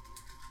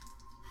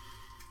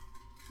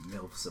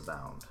 Milfs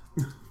abound.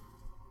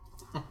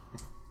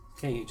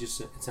 Okay, you just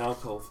it's an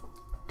alcove.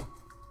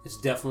 It's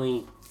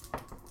definitely,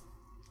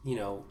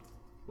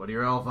 What do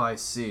your elf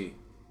eyes see?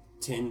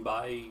 10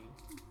 by,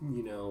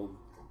 No,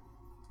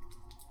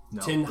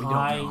 10 we don't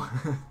high,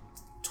 know.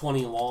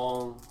 20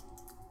 long,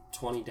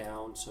 20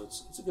 down. So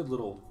it's a good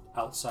little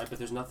outside, but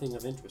there's nothing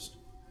of interest.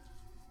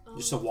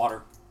 Just a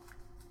water.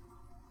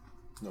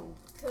 No.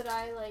 Could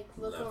I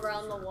look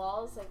around the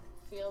walls,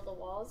 feel the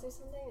walls or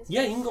something? Is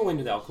Yeah, it you can go safe?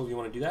 into the alcove. You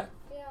want to do that?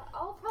 Yeah,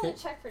 I'll probably Okay.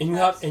 check for And you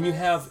traps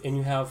have first.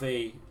 you have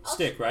a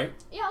stick, right?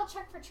 Yeah, I'll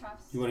check for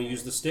traps. You want to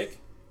use the stick?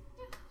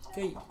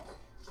 Okay. You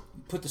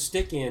put the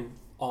stick in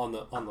on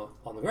the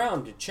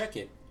ground to check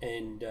it,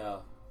 and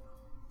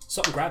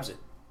something grabs it.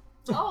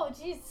 Oh,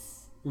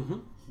 jeez. Mm-hmm.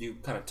 You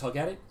kind of tug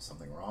at it.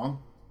 Something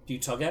wrong? Do you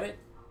tug at it?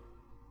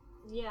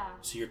 Yeah.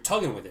 So you're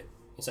tugging with it.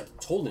 It's like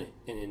it's holding it,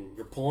 and then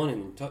you're pulling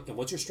and and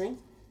what's your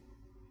strength?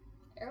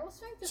 Arrow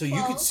strength is So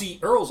 12. you could see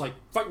Earl's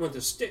fighting with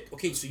the stick.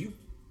 Okay, so you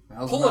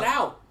How's pull it not-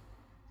 out.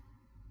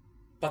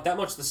 About that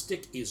much, the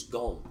stick is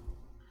gone.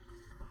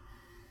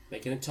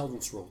 Make an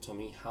intelligence roll. Tell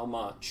me how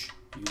much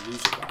you lose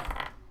it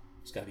by.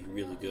 It's got to be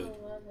really good.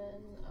 11.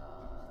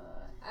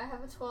 I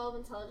have a 12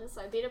 intelligence,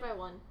 so I beat it by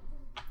 1.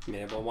 You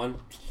made it by 1.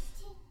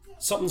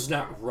 Something's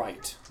not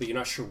right, but you're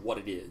not sure what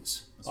it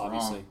is. What's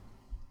obviously,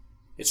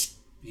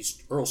 wrong?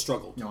 Earl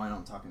struggled. No, I know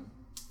I'm talking.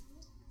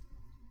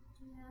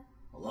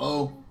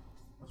 Hello?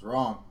 What's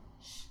wrong?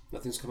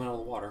 Nothing's coming out of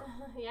the water.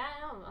 Yeah,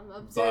 I know. I'm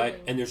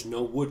observing. And there's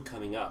no wood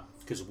coming up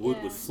because wood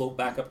Yeah. would float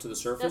back up to the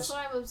surface. That's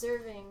what I'm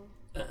observing.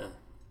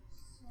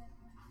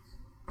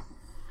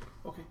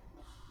 Okay.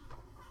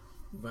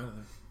 Move out of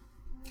there.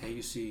 Okay,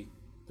 you see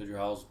the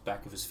drow's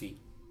back of his feet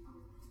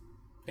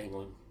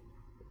dangling.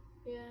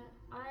 Yeah,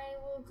 I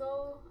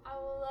will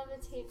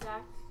levitate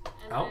back,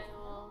 and Out? I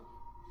will...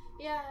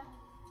 Yeah.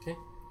 Okay,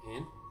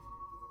 and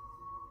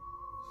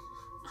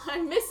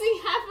I'm missing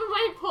half of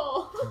my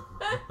pole.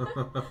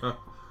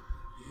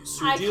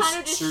 I kind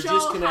of just Sergius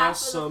show can half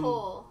ask of the some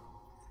pole.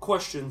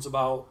 questions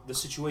about the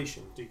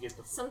situation. Do you get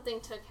the Something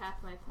took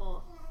half my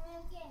pole.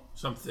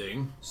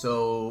 Something.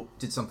 So,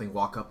 did something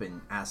walk up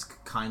and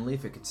ask kindly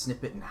if it could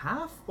snip it in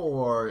half,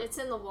 or It's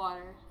in the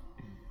water.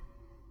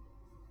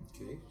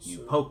 okay? you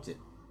so- poked it?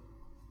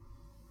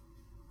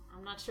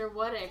 I'm not sure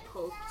what I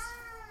poked,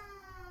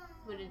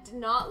 but it did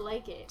not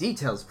like it.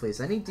 Details,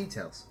 please. I need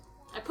details.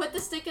 I put the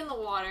stick in the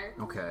water.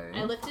 Okay.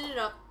 I lifted it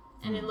up,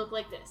 and it looked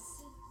like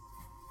this.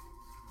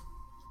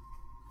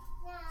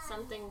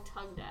 Something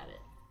tugged at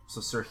it.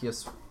 So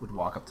Sergius would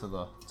walk up to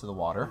the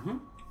water,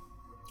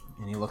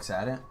 and he looks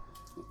at it.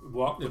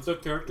 Walk with the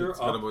character It's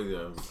gotta up. be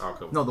the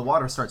alcove. No, the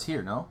water starts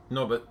here. No.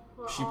 No, but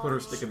she put her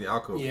stick in the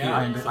alcove.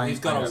 Yeah, here. so he's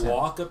got to understand.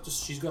 walk up to.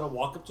 She's got to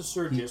walk up to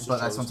Sergius. But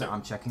that's what I'm saying.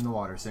 I'm checking the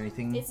water. Is there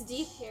anything? It's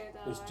deep here,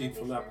 though. It's I deep wanna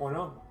from be that sure. point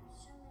on.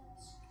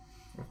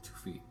 2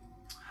 feet.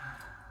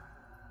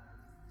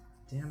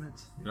 Damn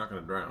it! You're not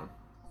gonna drown.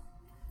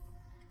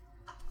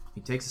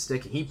 He takes a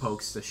stick and he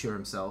pokes to shoot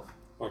himself.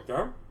 Like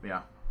that?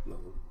 Yeah. No.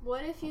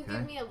 What if you Okay.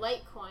 give me a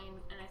light coin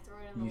and I throw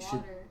it in the You should-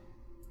 water?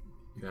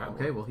 Yeah.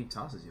 Okay. Well, he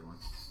tosses you one.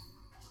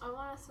 I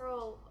want to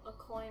throw a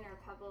coin or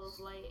a pebble of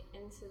light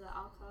into the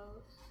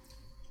alcove.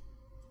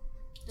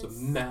 It's a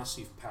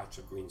massive patch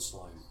of green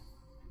slime.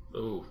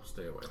 Oh,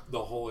 stay away.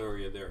 The whole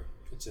area there.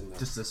 It's in there.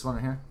 Just this one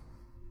right here.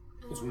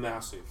 It's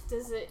massive.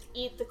 Does it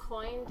eat the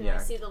coin? Do Yeah. I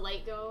see the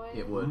light go away?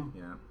 It would,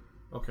 yeah.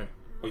 Okay.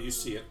 Oh, you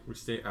see it. We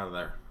stay out of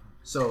there.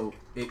 So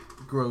it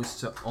grows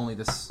to only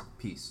this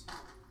piece.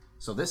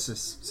 So this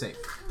is safe.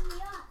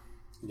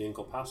 You didn't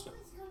go past it.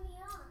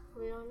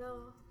 We don't know.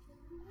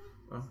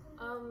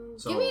 Oh.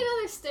 So- Give me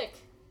another stick.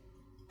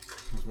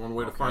 There's one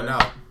way to find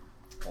out.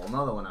 Pull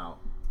another one out.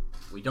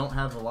 We don't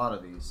have a lot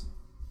of these.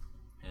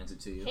 Hands it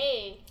to you.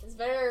 Hey, it's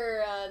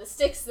better the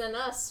sticks than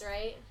us,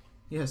 right?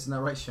 Yes, isn't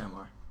that right,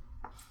 Shamar?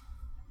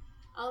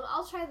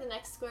 I'll try the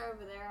next square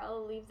over there.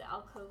 I'll leave the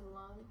alcove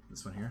alone.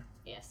 This one here?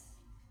 Yes.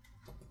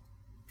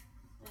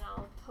 And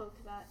I'll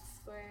poke that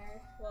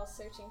square while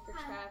searching for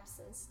traps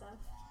and stuff.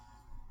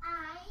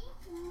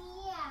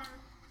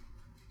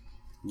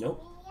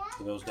 Nope.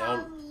 It goes down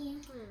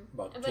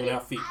about But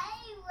 2.5 feet.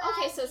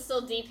 Okay, so it's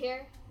still deep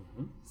here?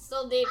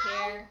 Still deep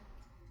here.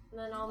 And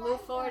then I'll move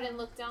forward and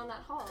look down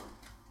that hall.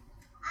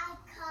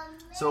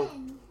 So,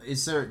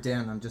 is there,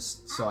 Dan, I'm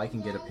just, so I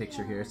can get a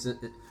picture here.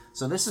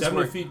 So this is 70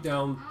 where feet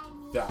down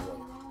that way.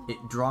 it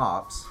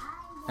drops,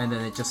 and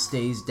then it just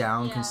stays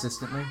down Yeah.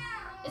 consistently?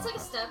 It's like a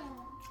step.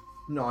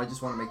 No, I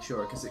just want to make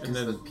sure, because And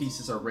then- the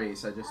pieces are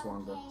raised, I just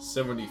wanted to...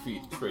 70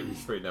 feet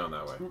straight down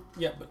that way.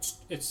 Yeah, but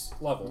it's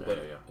level, Yeah, but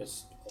yeah, yeah.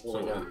 it's So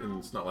holding down. and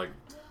it's not like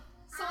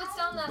So it's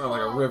down that not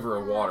like a hall. river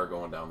of water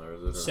going down there,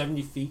 is it? Or-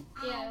 70 feet,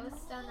 Yeah,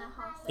 it's down that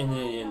hall. and then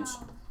it ends.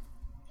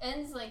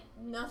 Ends like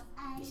nothing.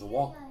 There's a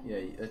wall. Yeah,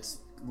 it's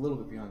a little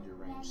bit beyond your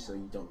range, so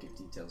you don't get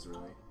details,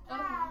 really.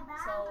 Okay.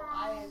 So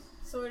I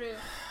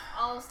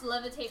I'll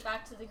levitate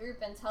back to the group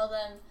and tell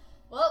them,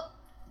 well,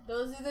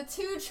 those are the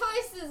two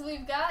choices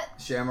we've got.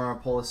 Shamar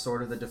pull a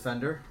sword of the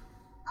defender.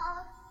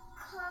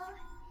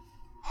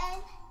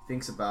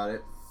 Thinks about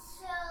it.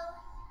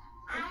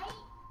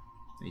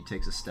 And he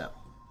takes a step.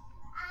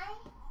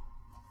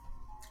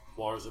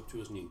 Water's up to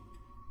his knee.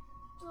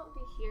 Don't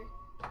be here.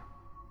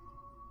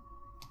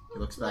 He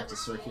looks back to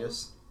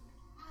Circius.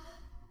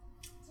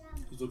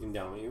 He's looking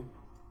down at you.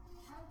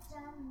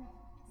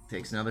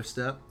 Takes another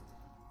step.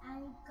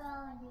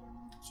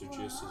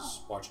 Sergius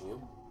is watching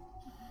you.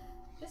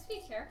 Just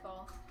be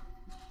careful.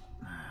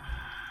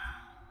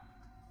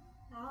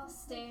 I'll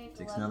stay.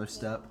 Takes another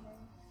step.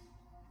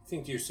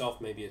 Think to yourself,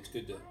 maybe it's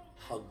good to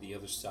hug the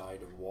other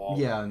side of the wall.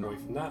 Yeah, Away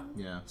from that.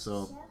 Yeah,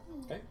 so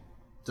Okay.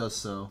 does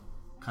so.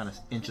 Kind of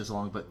inches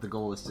along, but the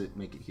goal is to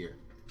make it here.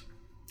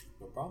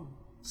 No problem.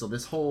 So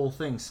this whole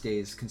thing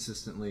stays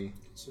consistently.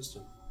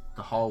 Consistent.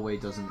 The hallway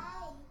doesn't.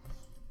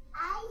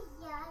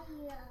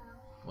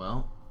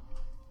 Well,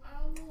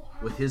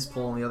 with his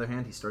pull on the other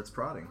hand, he starts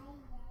prodding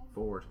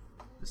forward,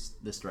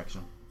 this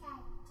direction.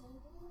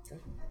 Okay.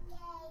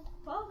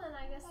 Well, then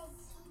I guess.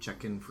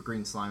 Checking for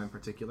green slime in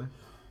particular.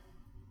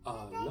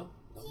 No.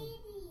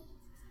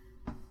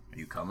 Are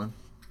you coming?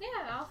 Yeah,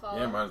 I'll follow.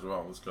 Yeah, might as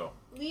well. Let's go.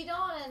 Lead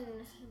on,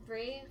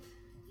 brave.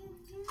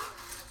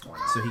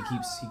 So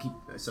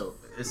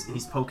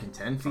he's poking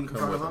 10 feet in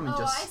front of him and Oh,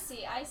 just.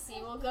 I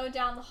see. We'll go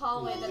down the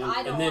hallway that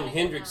I don't And then wanna go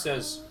Hendrik down.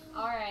 says,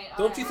 All right.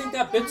 "Don't you think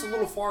that bit's a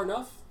little far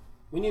enough?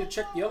 We need to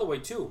check the other way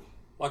too,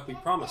 like we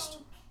promised."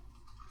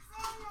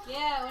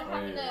 Yeah, what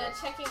happened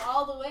to checking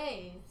all the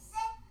ways?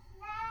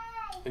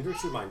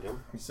 Hendrik remind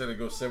him. He said it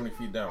goes 70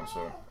 feet down,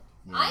 so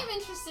I'm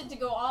interested to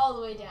go all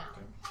the way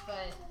down,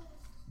 but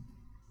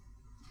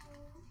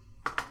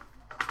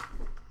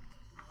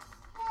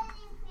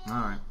All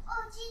right.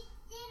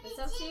 it's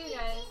up to you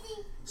guys.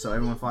 So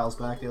everyone files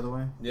back the other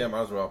way. yeah,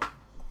 might as well. Check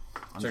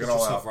Put it all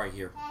yourself out. right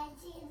here.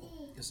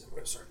 Because we're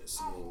gonna start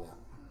seeing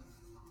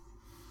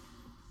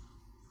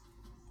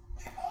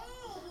that.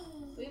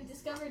 We've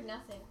discovered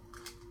nothing.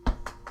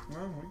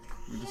 Well,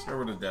 we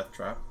discovered a death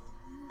trap.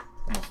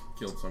 Almost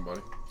killed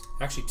somebody.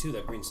 Actually, too,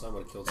 that green slime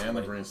would have killed And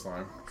somebody. the green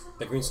slime.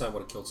 That green slime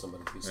would have killed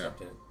somebody if he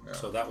stepped in it. yeah.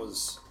 So that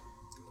was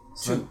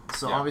So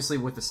Yeah. obviously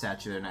with the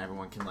statue there, not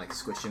everyone can like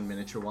squish in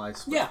miniature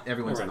wise. yeah.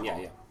 Everyone's in around, the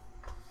hall. yeah.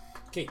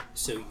 Okay,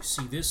 so you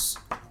see this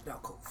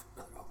alcove.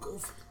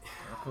 Alcove.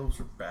 Alcoves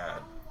are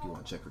bad. You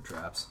want to check for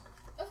traps?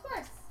 Of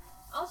course.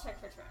 I'll check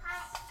for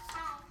traps.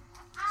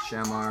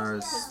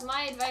 Shamar's. Because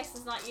my advice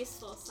is not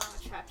useful, so I'm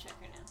a trap checker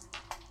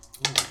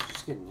now. Ooh,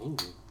 she's getting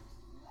angry.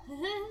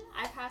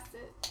 I passed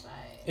it by.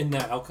 In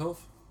that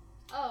alcove?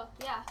 Oh,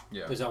 yeah.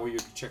 Yeah. Is that where you're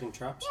checking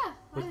traps? Yeah,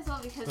 might as well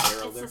because put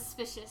arrow it's there.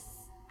 suspicious.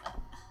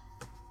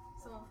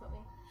 Someone put me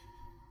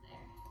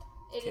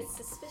there. It is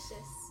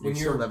suspicious. You're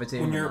still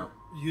levitating when or you're no?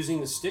 using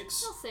the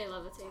sticks, I'll say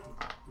levitating.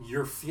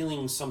 you're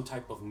feeling some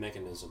type of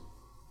mechanism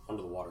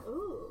under the water.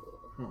 Ooh.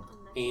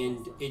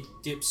 And it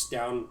dips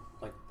down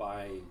like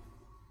by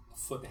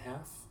 1.5 feet.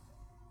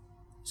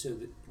 So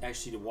that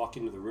actually to walk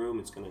into the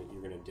room,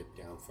 you're gonna dip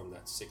down from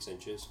that 6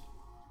 inches,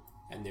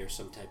 and there's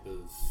some type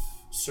of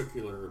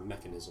circular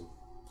mechanism.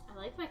 I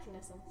like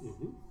mechanism.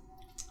 Mm-hmm.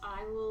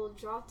 I will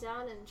drop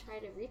down and try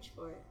to reach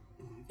for it.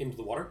 Into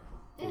the water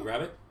and Yeah.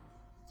 grab it.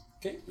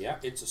 Okay, yeah,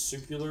 it's a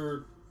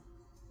circular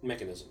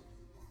mechanism.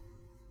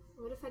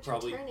 What if I try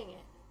Probably. turning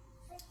it?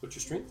 What's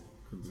your strength?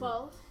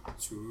 12?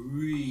 It's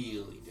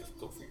really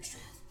difficult for your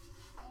strength.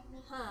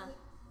 Huh.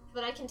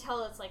 But I can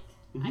tell it's like,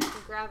 I can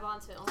grab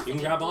onto it. almost You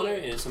can like a grab on gear.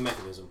 it, and it's a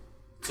mechanism.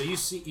 So you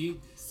see,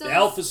 So the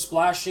elf is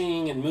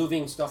splashing and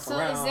moving stuff So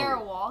around. is there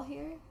a wall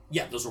here?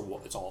 Yeah, those are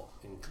it's all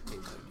in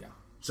yeah.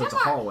 So it's a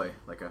hallway,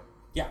 like a.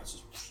 Yeah,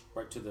 it's just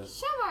right to the.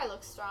 Shamar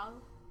looks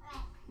strong.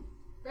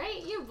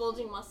 Right? You have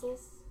bulging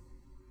muscles.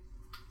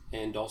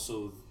 And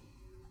also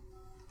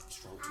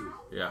strong too.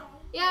 Yeah.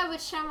 Yeah, but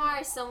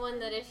Shamar is someone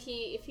that if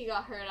he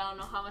got hurt, I don't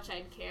know how much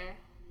I'd care.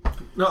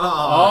 No.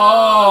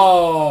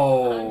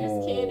 Oh. I'm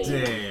just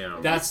kidding.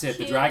 Damn. That's it.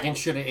 The dragon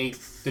should have ate.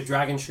 The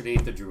dragon should have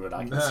ate the druid.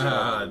 I can see.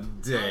 Ah,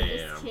 I'm damn.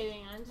 just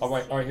kidding. I'm just All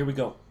right, kidding. here we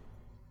go.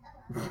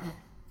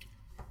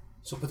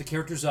 So put the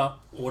characters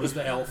up. What does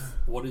the elf?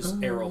 What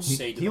does Errol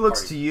say to He the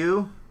looks party? to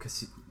you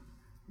because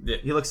Yeah.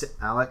 he looks at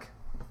Alec.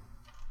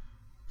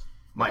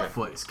 My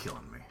foot is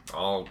killing me.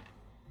 I'll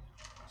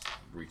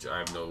reach. I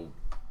have no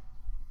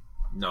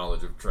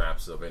knowledge of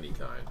traps of any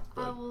kind. I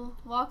But will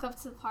walk up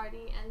to the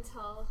party and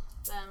tell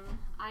them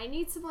I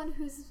need someone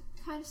who's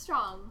kind of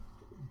strong.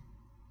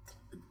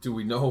 do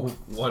we know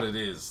what it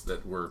is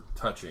that we're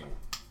touching?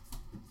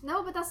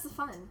 No, but that's the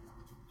fun.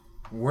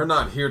 We're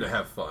not here to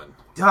have fun.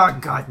 Oh,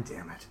 God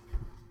damn it.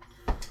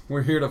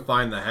 We're here to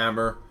find the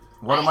hammer.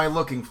 What am I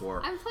looking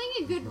for? I'm playing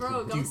a good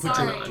rogue. Do you I'm put your-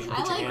 sorry. do you I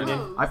put your like hand in?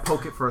 rogues. I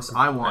poke it first.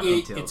 I want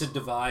details. It's a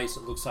device.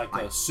 It looks like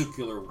a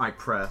circular. I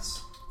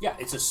press. Yeah,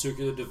 it's a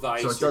circular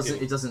device. So it You're doesn't.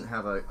 getting- It doesn't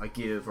have a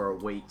give or a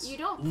weight. You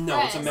don't No,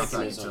 press, it's a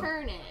mechanism. you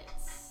turn it.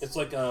 It's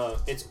like a.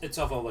 It's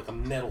of a like a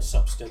metal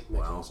substance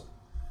mechanism.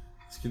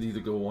 This could either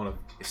go one of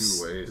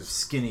two ways.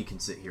 Skinny can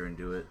sit here and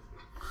do it.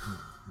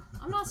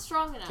 I'm not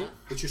strong enough.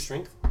 What's your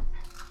strength?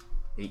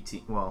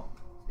 18. Well,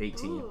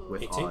 18 Ooh.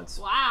 with 18? odds.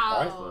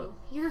 Wow. Alright.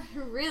 You're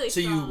really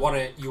So strong.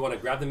 you wanna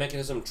grab the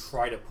mechanism,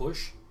 try to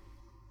push.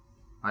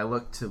 I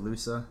look to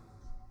Lusa.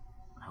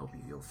 I hope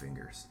you feel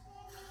fingers.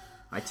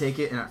 I take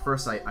it, and at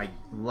first I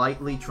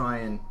lightly try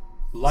and.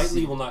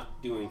 Lightly will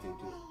not do anything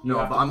to it. You No,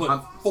 have but to I'm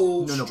put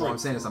full no. But what I'm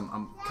strength saying is into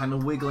I'm kind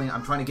of wiggling.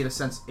 I'm trying to get a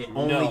sense. It it.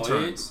 only No,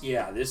 turns.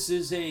 this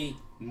is a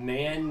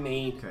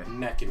man-made Okay.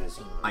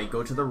 mechanism. I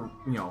go to the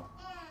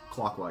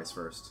clockwise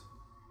first.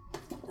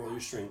 Roll your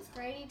strength.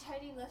 Righty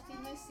tighty, lefty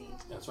loosey.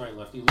 That's right,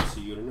 lefty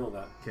loosey. You ought to know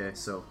that. Okay,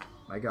 so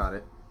I got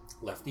it.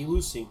 Lefty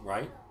loosey,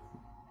 right?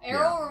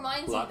 Arrow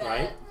reminds you Lot, that.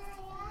 right?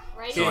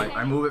 Righty So tighty.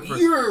 I move it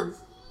first. You're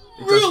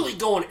really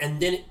going, and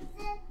then it.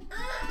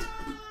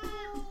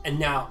 And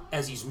now,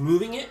 as he's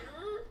moving it,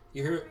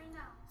 you hear it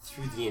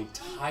through the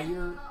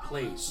entire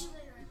place.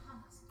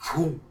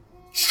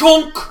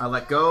 Chunk! I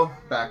let go.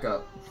 Back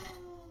up.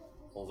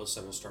 All of a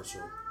sudden, it starts to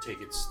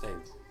take its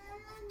thing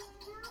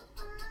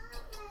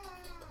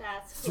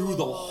That's through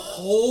the cool.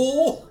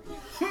 whole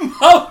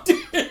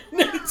mountain.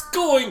 It's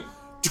going.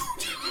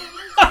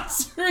 I'm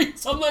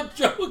serious. I'm not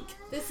joking.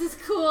 This is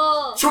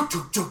cool.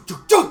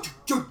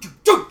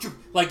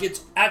 Like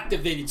it's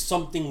activated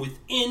something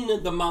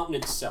within the mountain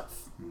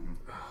itself.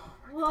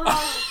 Whoa.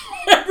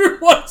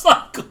 Everyone's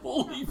like,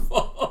 holy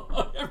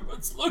fuck.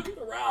 Everyone's looking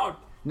around.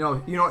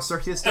 No, you know what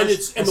Circeus does? And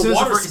it's and As the soon as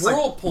water's it's like-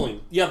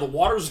 whirlpooling. Yeah, the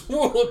water's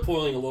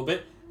whirlpooling a little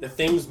bit. The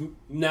thing's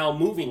now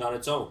moving on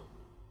its own.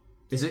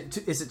 Is it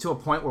to a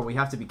point where we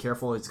have to be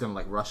careful? It's gonna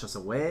like rush us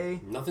away.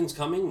 Nothing's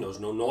coming. There's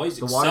no noise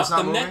The water's except not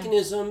the moving?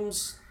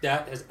 mechanisms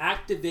that has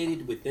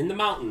activated within the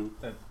mountain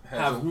That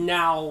have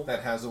now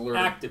has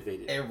alerted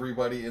activated.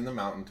 everybody in the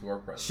mountain to our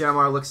presence.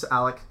 Shamar looks to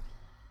Alec.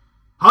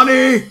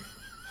 Honey,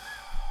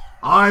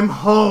 I'm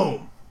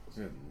home.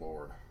 Good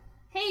lord.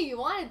 Hey, you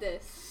wanted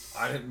this.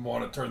 I didn't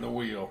want to turn the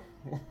wheel.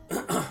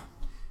 So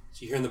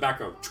you hear in the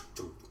background.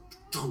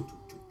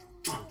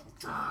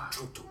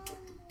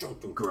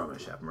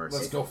 Grummish, have mercy.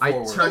 Let's go I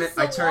forward. turn Is it.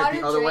 I the turn it the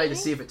water other way to draining?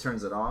 see if it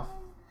turns it off.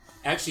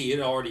 Actually, it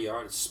already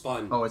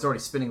spun. Oh, it's already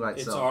spinning by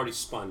It's itself. already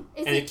spun.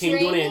 Is And it it came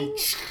to an end, draining?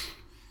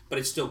 but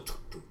it's still.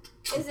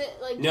 Is it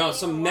like Now, draining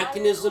some the water,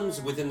 mechanisms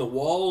or- within the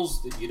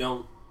walls that you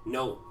don't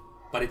know,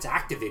 but it's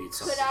activated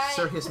something.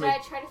 Sergius Could made- I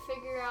try to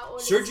figure out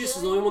what Sergius it's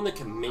is the doing? only one that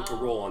can make a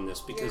roll on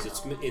this because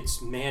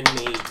it's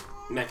man-made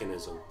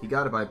mechanism. He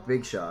got it by a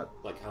big shot.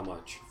 Like how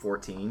much?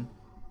 14.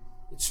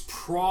 It's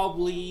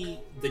probably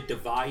the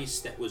device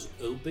that was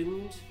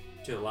opened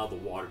to allow the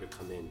water to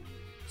come in.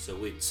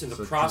 So it's in the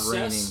So process,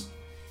 draining.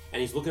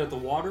 and he's looking at the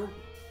water,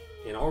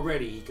 and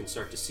already he can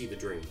start to see the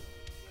drain.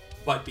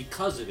 But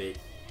because of it,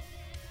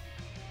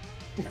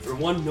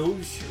 everyone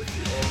knows you.